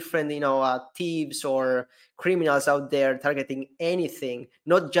many different thieves or criminals out there targeting anything,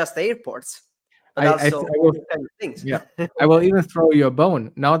 not just airports, but also all kinds of things. Yeah, I will even throw you a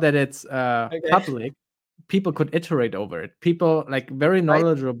bone. Now that it's Okay. public, people could iterate over it. People very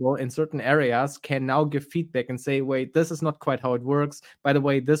knowledgeable in certain areas can now give feedback and say, wait, this is not quite how it works. By the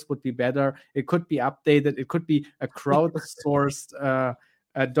way, this would be better. It could be updated. It could be a crowdsourced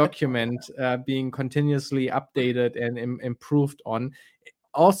document being continuously updated and improved on.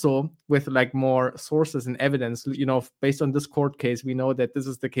 Also with more sources and evidence, based on this court case, we know that this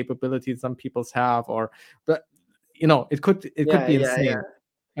is the capability some people have, but it could be insane.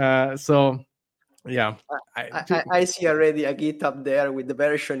 So yeah, I see already a GitHub there with the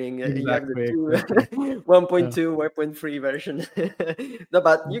versioning. Exactly. 1.2, 1.3 version. No,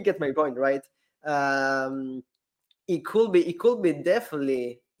 but you get my point, right? It could be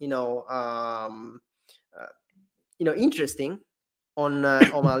definitely interesting on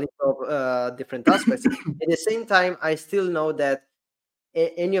a list of different aspects. At the same time, I still know that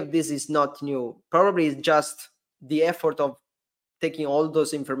any of this is not new. Probably it's just the effort of taking all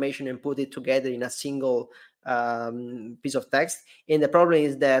those information and put it together in a single piece of text. And the problem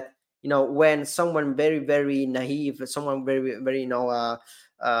is that when someone very, very naive, someone very, very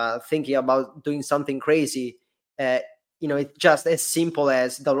thinking about doing something crazy, it's just as simple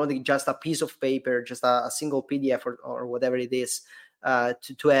as downloading just a piece of paper, just a single PDF or whatever it is,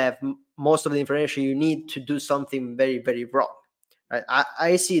 to have most of the information you need to do something very, very wrong. Right?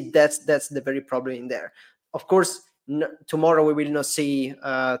 I see that's the very problem in there. Of course, tomorrow we will not see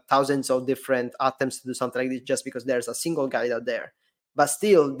thousands of different attempts to do something like this just because there's a single guide out there. But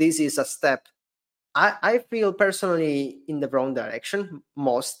still, this is a step. I feel personally in the wrong direction,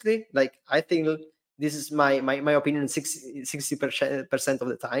 mostly. I think this is my opinion 60% of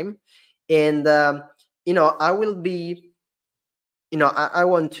the time. And I will be I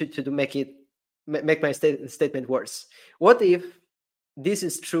want to make my statement worse. What if this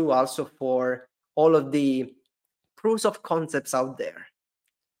is true also for all of the proofs of concepts out there,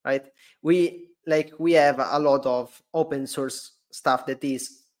 right? We have a lot of open source stuff that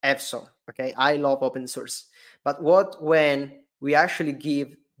is EFSO. Okay, I love open source, but what when we actually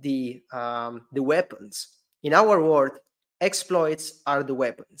give the weapons? In our world, exploits are the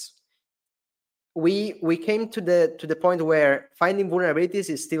weapons. We came to the point where finding vulnerabilities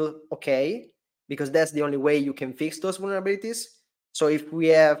is still okay because that's the only way you can fix those vulnerabilities. So if we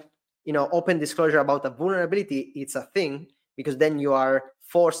have open disclosure about a vulnerability, it's a thing because then you are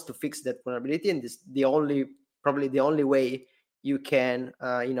forced to fix that vulnerability, and this probably the only way you can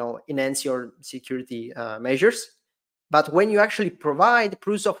enhance your security measures. But when you actually provide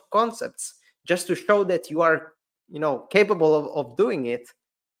proofs of concepts just to show that you are capable of doing it,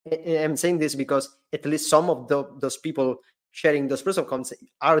 I'm saying this because at least some of those people sharing those proofs of concept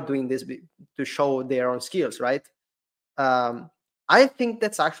are doing this to show their own skills, right? I think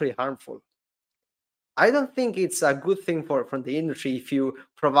that's actually harmful. I don't think it's a good thing from the industry if you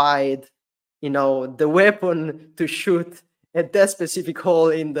provide, the weapon to shoot at that specific hole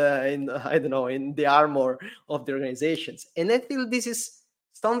in the armor of the organizations. And I feel this is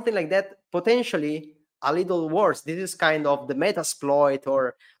something like that potentially a little worse. This is kind of the Metasploit,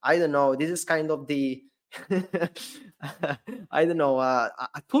 or I don't know. This is kind of the I don't know a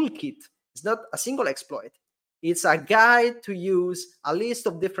toolkit. It's not a single exploit. It's a guide to use a list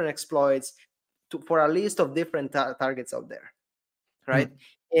of different exploits for a list of different targets out there, right?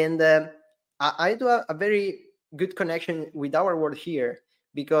 And I do a very good connection with our world here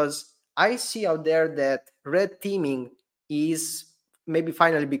because I see out there that red teaming is maybe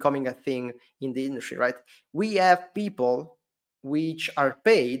finally becoming a thing in the industry, right? We have people which are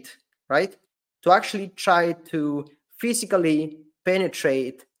paid, right, to actually try to physically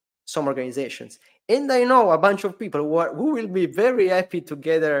penetrate some organizations. And I know a bunch of people who will be very happy to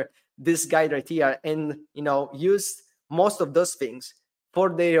gather this guide right here and, use most of those things for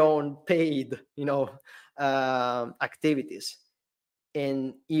their own paid, activities.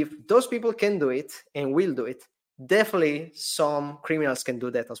 And if those people can do it and will do it, definitely some criminals can do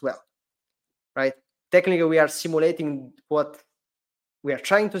that as well, right? Technically, we are simulating we are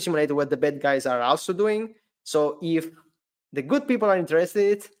trying to simulate what the bad guys are also doing. So if the good people are interested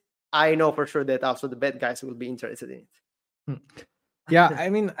in it, I know for sure that also the bad guys will be interested in it. Yeah, I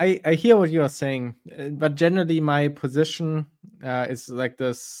mean, I hear what you are saying, but generally my position is like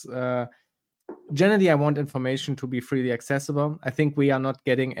this. Generally, I want information to be freely accessible. I think we are not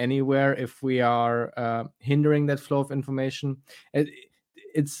getting anywhere if we are hindering that flow of information.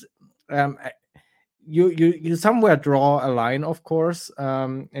 You somewhere draw a line, of course,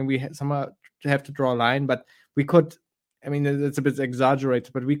 and we somewhere have to draw a line, but we could. I mean, it's a bit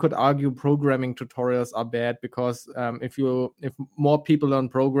exaggerated, but we could argue programming tutorials are bad because if more people learn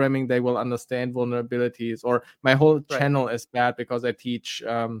programming, they will understand vulnerabilities. Or my whole channel is bad because I teach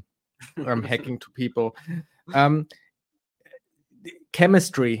hacking to people.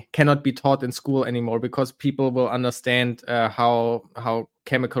 Chemistry cannot be taught in school anymore because people will understand how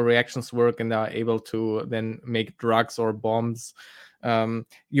chemical reactions work and are able to then make drugs or bombs.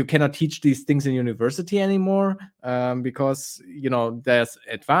 You cannot teach these things in university anymore because there's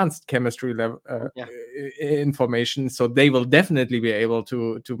advanced chemistry level information, so they will definitely be able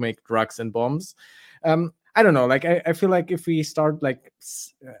to make drugs and bombs. I don't know, like I feel like if we start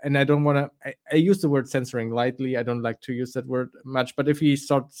and I don't want to I use the word censoring lightly, I don't like to use that word much, but if we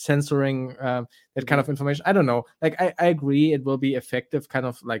start censoring that kind of information, I don't know, like I agree it will be effective, kind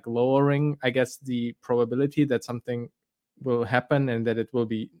of like lowering, I guess, the probability that something will happen and that it will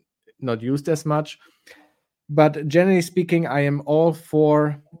be not used as much. But generally speaking, I am all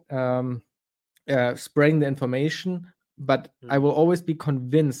for spreading the information, but I will always be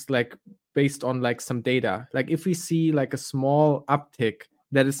convinced, like based on like some data, like if we see like a small uptick,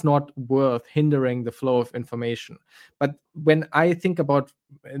 that is not worth hindering the flow of information. But when I think about,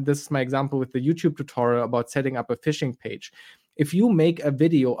 this is my example with the YouTube tutorial about setting up a phishing page, if you make a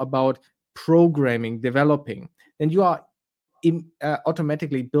video about programming, developing, then you are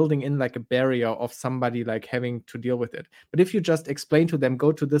automatically building in like a barrier of somebody like having to deal with it. But if you just explain to them,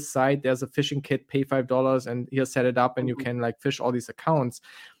 go to this site, there's a phishing kit, pay $5 and here, set it up, and you can like phish all these accounts,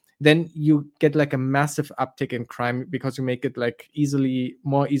 then you get like a massive uptick in crime because you make it like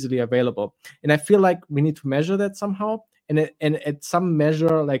more easily available. And I feel like we need to measure that somehow. And at some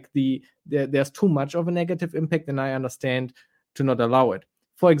measure, like there's too much of a negative impact, and I understand to not allow it.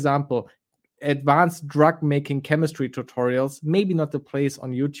 For example, advanced drug making chemistry tutorials, maybe not the place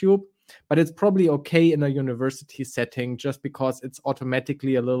on YouTube, but it's probably okay in a university setting just because it's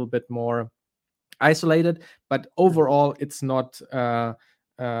automatically a little bit more isolated. But overall, it's not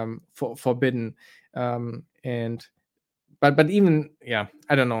forbidden. But even,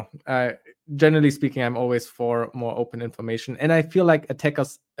 I don't know. Generally speaking, I'm always for more open information, and I feel like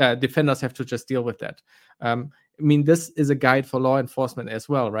defenders have to just deal with that. I mean, this is a guide for law enforcement as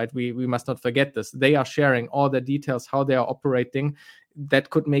well, right? We must not forget this. They are sharing all the details, how they are operating.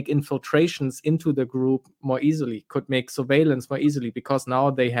 That could make infiltrations into the group more easily, could make surveillance more easily, because now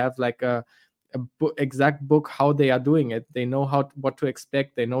they have like a exact book how they are doing it. They know what to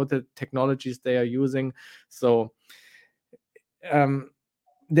expect. They know the technologies they are using. So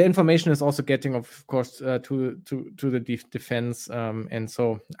the information is also getting, of course, to the defense. And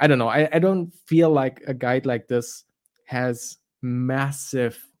so I don't know. I don't feel like a guide like this has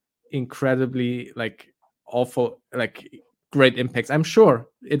massive, incredibly like awful, like great impacts. I'm sure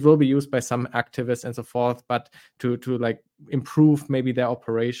it will be used by some activists and so forth, but to like improve maybe their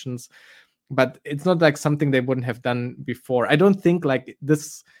operations. But it's not like something they wouldn't have done before. I don't think like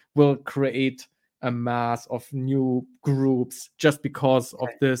this will create a mass of new groups just because of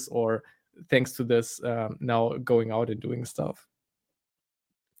this, or thanks to this now going out and doing stuff.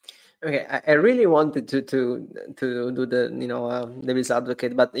 Okay, I really wanted to do the devil's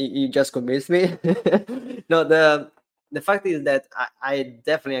advocate, but you just convinced me. No, the fact is that I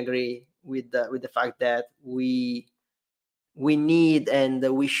definitely agree with the fact that we need and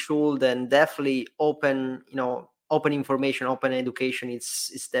we should, and definitely open information, open education.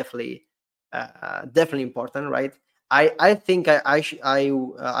 It's definitely important, right? I think I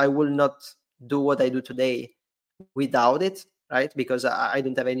will not do what I do today without it, right? Because I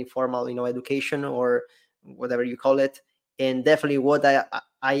don't have any formal education or whatever you call it. And definitely what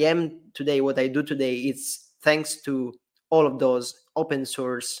I am today, what I do today, it's thanks to all of those open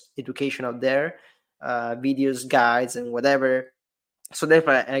source education out there, videos, guides, and whatever. So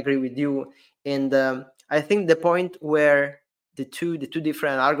therefore, I agree with you. And I think the point where the two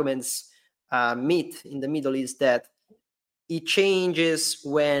different arguments meet in the middle is that it changes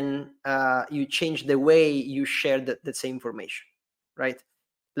when you change the way you share the same information, right?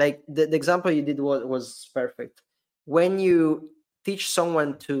 Like the example you did was perfect. When you teach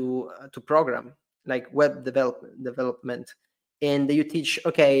someone to program, like web development, and you teach,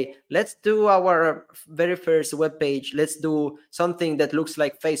 okay, let's do our very first web page, let's do something that looks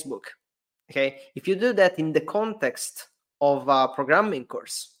like Facebook. Okay, if you do that in the context of a programming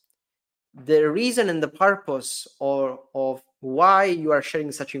course, the reason and the purpose of why you are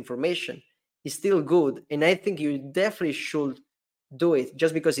sharing such information is still good. And I think you definitely should do it,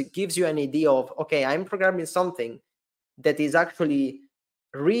 just because it gives you an idea of, okay, I'm programming something that is actually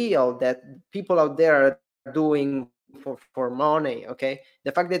real, that people out there are doing for money. Okay,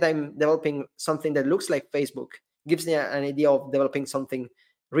 the fact that I'm developing something that looks like Facebook gives me an idea of developing something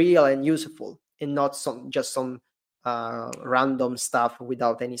real and useful, and not some random stuff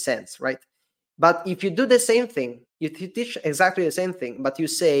without any sense, right? But if you do the same thing, you teach exactly the same thing, but you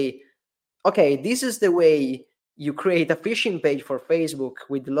say, okay, this is the way you create a phishing page for Facebook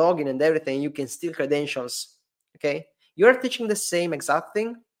with login and everything, you can steal credentials. Okay, you're teaching the same exact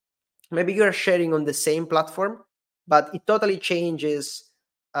thing. Maybe you're sharing on the same platform, but it totally changes.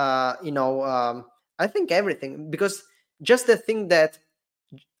 I think everything, because just the thing that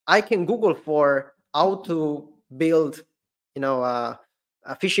I can Google for how to build, a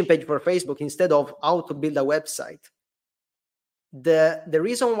phishing page for Facebook instead of how to build a website. The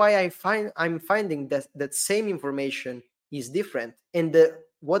reason why I'm finding that same information is different, and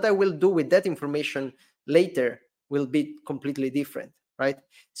what I will do with that information later will be completely different, right?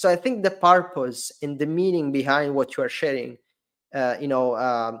 So I think the purpose and the meaning behind what you are sharing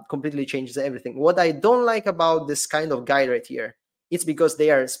completely changes everything. What I don't like about this kind of guide right here, it's because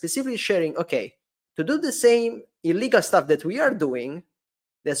they are specifically sharing, okay, to do the same illegal stuff that we are doing,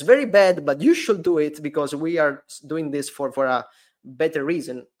 that's very bad, but you should do it because we are doing this for a better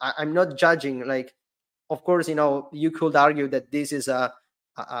reason. I'm not judging. Like, of course, you could argue that this is a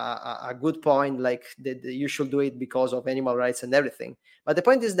good point, like that you should do it because of animal rights and everything. But the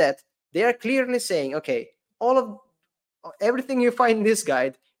point is that they are clearly saying, okay, all of everything you find in this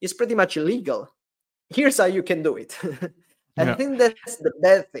guide is pretty much illegal. Here's how you can do it. I think that's the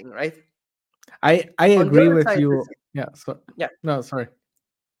bad thing, right? I agree with you. Yeah. So yeah. No, sorry.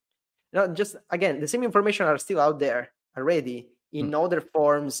 No, just again, the same information are still out there already in other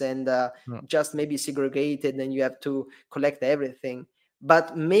forms, and just maybe segregated, and you have to collect everything.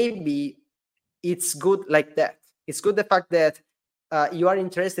 But maybe it's good like that. It's good the fact that you are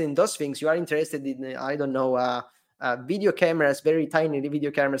interested in those things. You are interested in, I don't know, video cameras, very tiny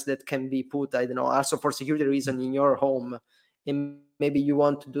video cameras that can be put, I don't know, also for security reason in your home. And maybe you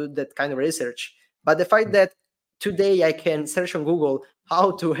want to do that kind of research. But the fact that today I can search on Google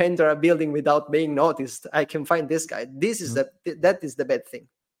how to enter a building without being noticed, I can find this guy. This is that is the bad thing.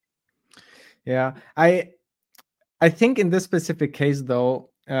 Yeah, I think in this specific case, though,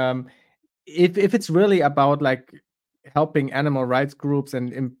 if it's really about like helping animal rights groups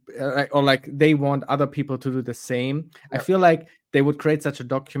and or like they want other people to do the same, I feel like they would create such a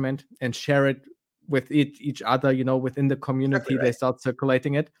document and share it with each other, within the community. Exactly right. They start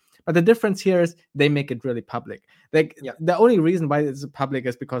circulating it. But the difference here is they make it really public. Like the only reason why it's public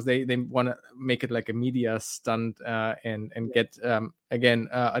is because they want to make it like a media stunt and get again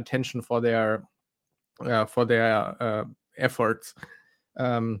attention for their efforts.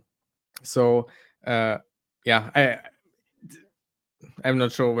 I'm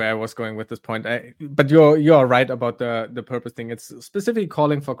not sure where I was going with this point. But you're right about the purpose thing. It's specifically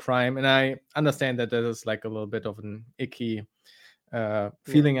calling for crime, and I understand that there is like a little bit of an icky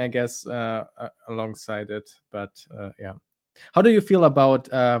feeling, I guess, alongside it. But how do you feel about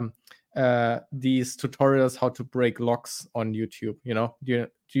these tutorials how to break locks on YouTube? Do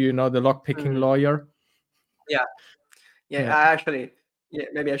you know the lock picking lawyer? Yeah. Actually,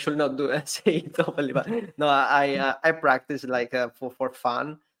 maybe I should not say it openly, but no, I practiced like for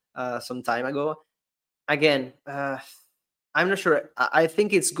fun some time ago. Again, I'm not sure. I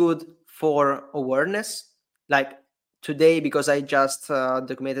think it's good for awareness. Like today, because I just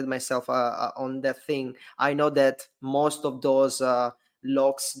documented myself on that thing, I know that most of those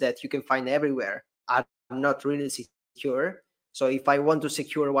locks that you can find everywhere are not really secure. So if I want to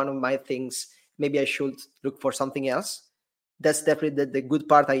secure one of my things, maybe I should look for something else. That's definitely the good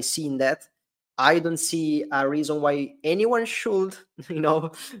part I see in that. I don't see a reason why anyone should,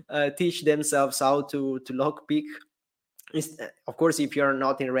 teach themselves how to lockpick. Of course, if you're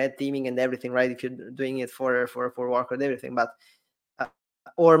not in red teaming and everything, right? If you're doing it for work and everything, but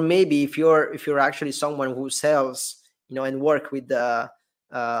or maybe if you're actually someone who sells, and work with the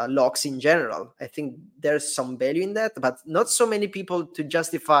locks in general, I think there's some value in that, but not so many people to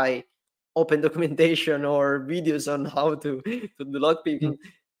justify open documentation or videos on how to do lock picking.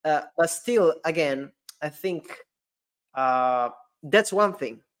 But still, again, I think that's one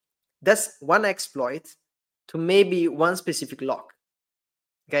thing. That's one exploit to maybe one specific lock.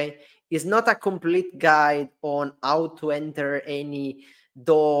 Okay, it's not a complete guide on how to enter any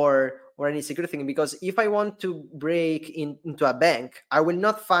door or any security thing, because if I want to break into a bank, I will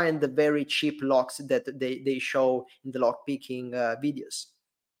not find the very cheap locks that they show in the lock picking videos.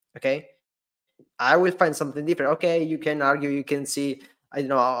 Okay, I will find something different. Okay, you can argue, you can see, I don't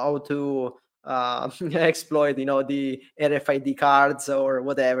know how to exploit, the RFID cards or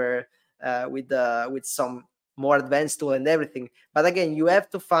whatever with some more advanced tool and everything. But again, you have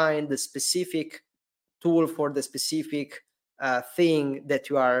to find the specific tool for the specific thing that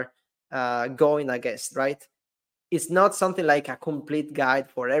you are going against, right? It's not something like a complete guide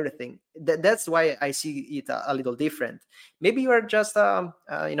for everything. That's why I see it a little different. Maybe you are just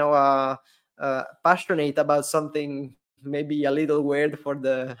passionate about something maybe a little weird for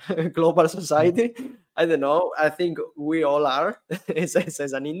the global society. I don't know. I think we all are as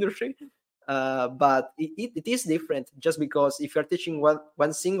an industry. But it is different, just because if you're teaching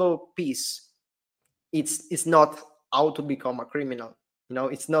one single piece, it's not how to become a criminal.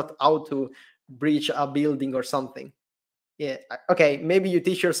 It's not how to breach a building or something. Yeah, okay, maybe you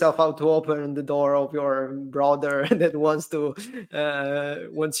teach yourself how to open the door of your brother that wants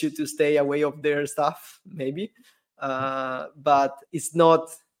you to stay away of their stuff, maybe, but it's not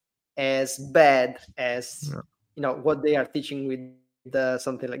as bad as what they are teaching with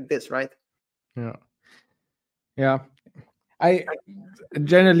something like this, right? Yeah.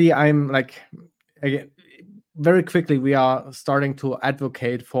 I'm like, again, very quickly we are starting to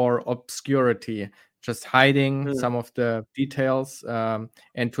advocate for obscurity, just hiding some of the details,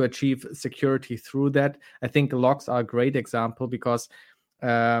 and to achieve security through that. I think locks are a great example, because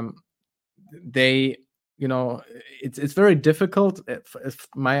they, it's very difficult, if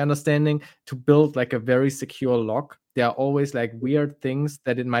my understanding, to build like a very secure lock. There are always like weird things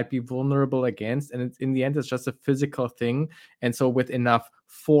that it might be vulnerable against, and in the end it's just a physical thing. And so with enough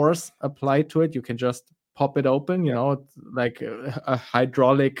force applied to it, you can just pop it open, like a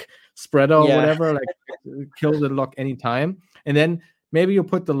hydraulic spreader or whatever, like kill the lock anytime. And then maybe you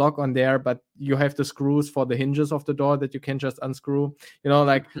put the lock on there, but you have the screws for the hinges of the door that you can just unscrew,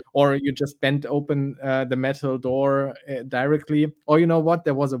 or you just bend open the metal door directly. Or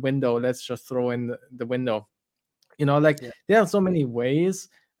there was a window, let's just throw in the window. There are so many ways,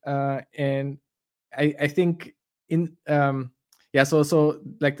 and I think so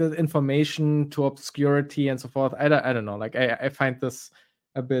like the information to obscurity and so forth, I don't know, like I find this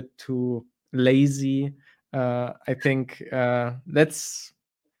a bit too lazy. I think let's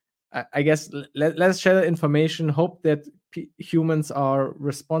share information, hope that humans are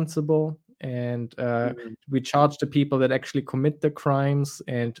responsible, and we charge the people that actually commit the crimes,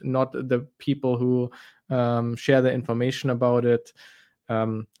 and not the people who share the information about it.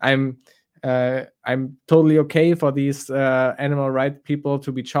 I'm totally okay for these animal rights people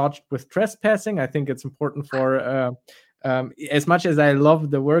to be charged with trespassing. I think it's important for as much as I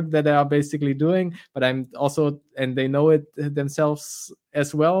love the work that they are basically doing, but I'm also, and they know it themselves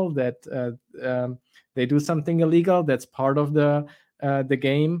as well, that they do something illegal. That's part of the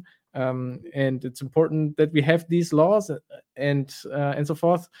game, and it's important that we have these laws and so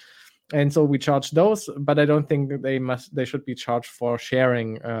forth. And so we charge those, but I don't think they should be charged for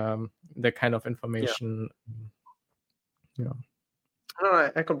sharing the kind of information. No,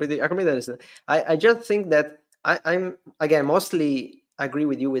 I completely understand. I just think that I'm again mostly agree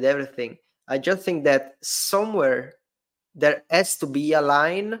with you with everything. I just think that somewhere there has to be a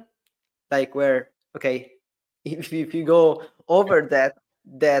line, like where, okay, if you go over that,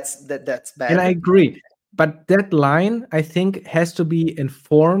 that's bad. And I agree, but that line, I think, has to be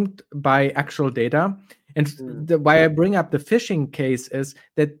informed by actual data. And why I bring up the phishing case is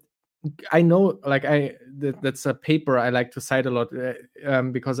that I know, like that's a paper I like to cite a lot,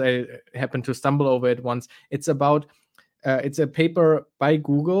 because I happened to stumble over it once. It's about it's a paper by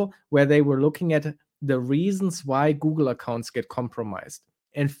Google where they were looking at the reasons why Google accounts get compromised,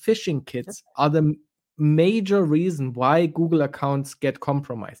 and phishing kits are the major reason why Google accounts get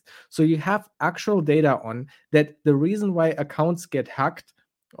compromised. So you have actual data on that. The reason why accounts get hacked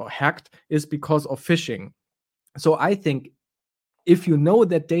or hacked is because of phishing. So I think if you know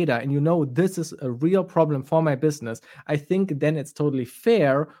that data and you know this is a real problem for my business, I think then it's totally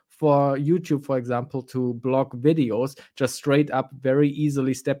fair for YouTube, for example, to block videos just straight up, very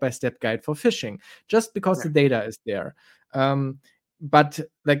easily, step-by-step guide for phishing, just because the data is there. But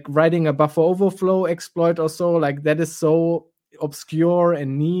like writing a buffer overflow exploit or so, like that is so obscure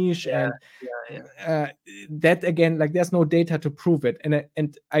and niche, and that again, like there's no data to prove it.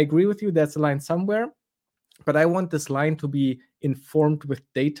 And I agree with you, there's a line somewhere, but I want this line to be informed with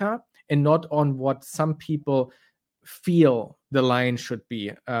data and not on what some people feel the line should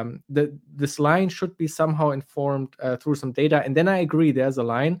be. This line should be somehow informed through some data. And then I agree there's a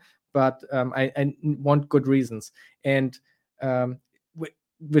line, but I want good reasons. And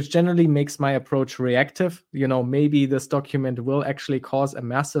which generally makes my approach reactive. Maybe this document will actually cause a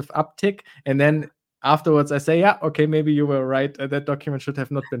massive uptick. And then afterwards I say, yeah, okay, maybe you were right. That document should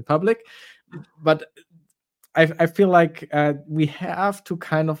have not been public. But I feel like we have to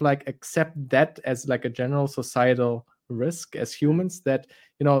kind of like accept that as like a general societal risk as humans, that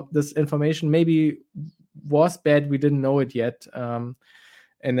this information maybe was bad, we didn't know it yet,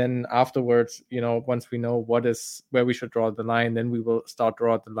 and then afterwards, once we know where we should draw the line, then we will start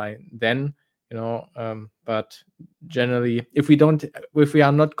draw the line then. But generally, if we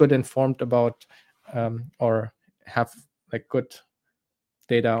are not good informed about or have like good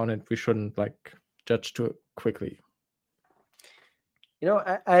data on it, we shouldn't like judge too quickly.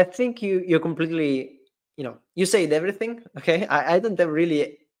 I think you completely, you said everything. Okay, I don't have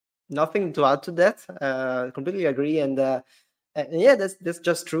really nothing to add to that. Completely agree, and yeah, that's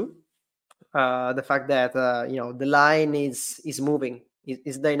just true. The fact that the line is moving,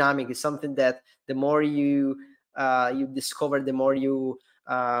 is dynamic, is something that the more you discover, the more you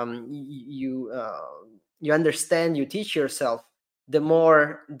understand, you teach yourself, the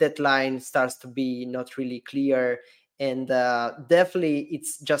more that line starts to be not really clear. And definitely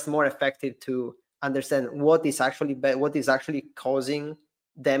it's just more effective to understand what is actually causing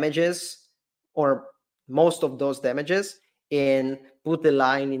damages, or most of those damages, and put the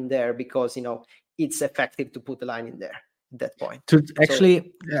line in there, because it's effective to put the line in there at that point. To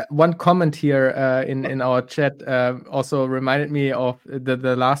actually, one comment here in our chat also reminded me of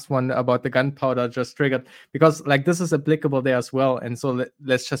the last one about the gunpowder just triggered, because like this is applicable there as well. And so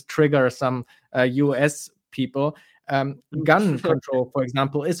let's just trigger some US people. Gun control, for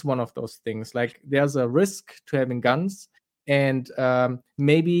example, is one of those things. Like there's a risk to having guns, and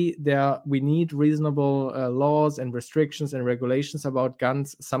maybe we need reasonable laws and restrictions and regulations about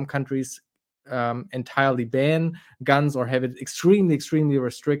guns. Some countries entirely ban guns or have it extremely, extremely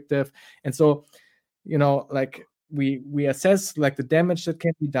restrictive. And so, like we assess like the damage that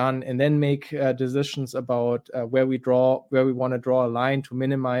can be done, and then make decisions about where we want to draw a line to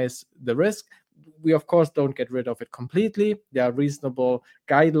minimize the risk. We of course don't get rid of it completely. There are reasonable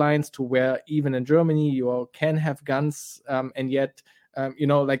guidelines to where even in Germany you can have guns, and yet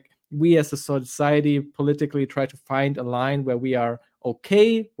like we as a society politically try to find a line where we are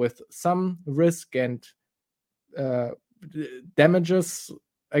okay with some risk and damages,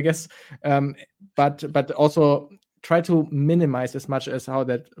 I guess, but also try to minimize as much as how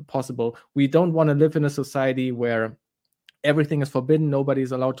that possible. We don't want to live in a society where everything is forbidden, nobody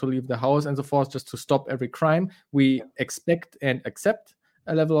is allowed to leave the house and so forth, just to stop every crime. We expect and accept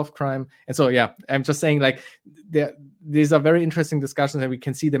a level of crime. And so, yeah, I'm just saying, like, these are very interesting discussions, and we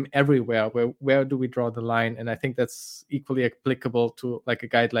can see them everywhere. Where do we draw the line? And I think that's equally applicable to like a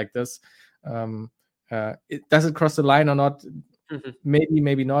guide like this. Does it cross the line or not? Mm-hmm.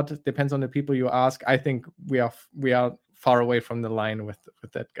 Maybe not. It depends on the people you ask. I think we are far away from the line with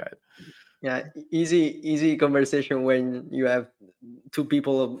that guide. Yeah, easy conversation when you have two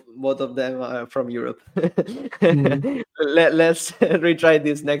people, both of them are from Europe. Mm-hmm. Let's retry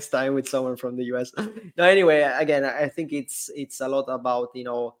this next time with someone from the US. No, anyway, again, I think it's a lot about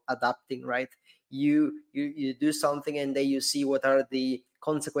adapting, right? You do something, and then you see what are the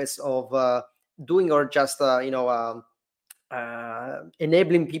consequences of doing, or just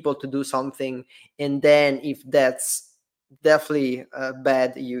enabling people to do something, and then if that's definitely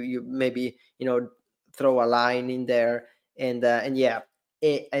bad, you maybe throw a line in there. And yeah,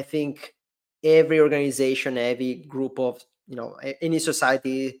 I think every organization, every group of any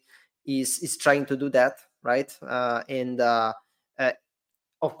society is trying to do that, right? And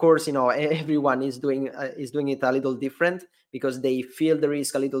of course, everyone is doing it a little different, because they feel the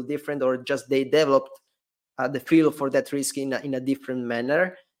risk a little different, or just they developed the feel for that risk in a different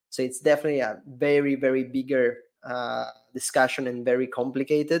manner. So it's definitely a very, very bigger discussion, and very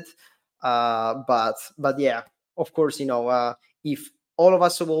complicated. But yeah, of course, if all of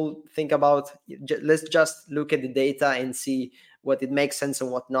us will think about, let's just look at the data and see what it makes sense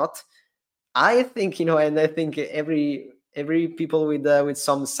and what not. I think, and I think every people with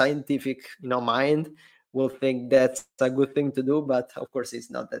some scientific, mind will think that's a good thing to do, but of course it's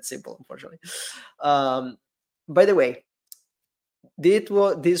not that simple, unfortunately. By the way,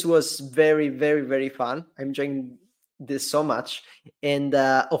 this was very, very, very fun. I'm enjoying this so much, and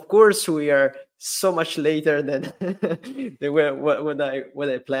of course we are so much later than what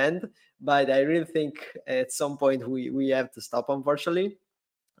I planned. But I really think at some point we have to stop, unfortunately.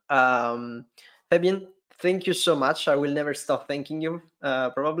 Fabian, thank you so much. I will never stop thanking you,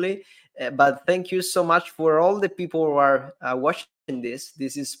 probably. But thank you so much for all the people who are watching this.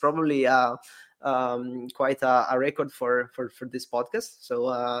 This is probably quite a record for this podcast.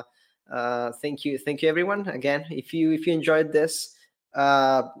 So thank you everyone again. If you enjoyed this,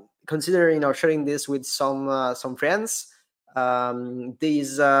 consider sharing this with some friends.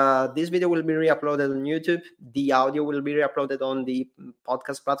 This video will be re-uploaded on YouTube. The audio will be re-uploaded on the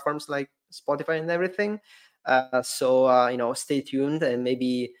podcast platforms like Spotify and everything. So stay tuned and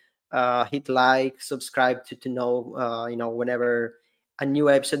maybe hit like, subscribe to know whenever a new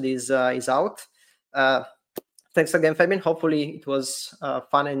episode is out. Thanks again, Fabian. Hopefully it was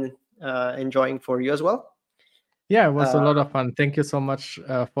fun and enjoying for you as well. Yeah, it was a lot of fun. Thank you so much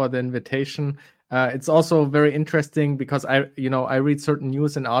for the invitation. It's also very interesting because I read certain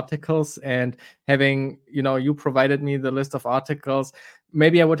news and articles, and having, you provided me the list of articles,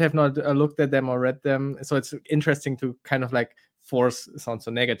 maybe I would have not looked at them or read them. So it's interesting to kind of like force, sounds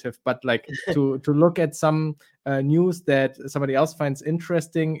so negative, but like to look at some news that somebody else finds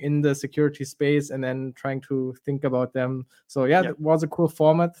interesting in the security space and then trying to think about them. So yeah, it was a cool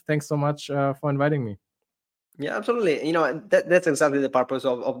format. Thanks so much for inviting me. Yeah, absolutely. That's exactly the purpose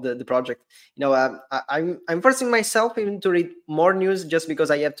of the project. I'm forcing myself even to read more news just because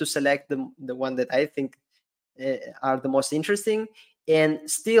I have to select the one that I think are the most interesting. And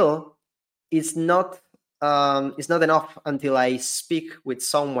still, it's not enough until I speak with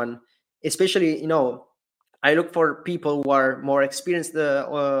someone. Especially, I look for people who are more experienced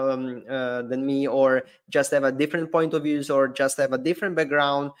than me, or just have a different point of views, or just have a different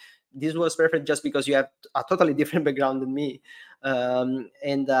background. This was perfect just because you have a totally different background than me, and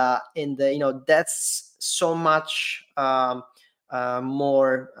that's so much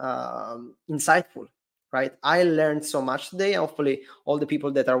more insightful, right? I learned so much today. Hopefully all the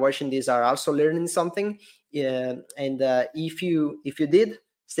people that are watching this are also learning something. And if you did,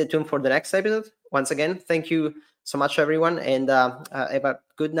 stay tuned for the next episode. Once again, thank you so much, everyone, and have a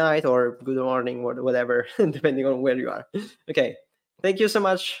good night or good morning, or whatever, depending on where you are. Okay, thank you so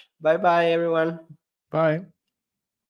much. Bye bye, everyone. Bye.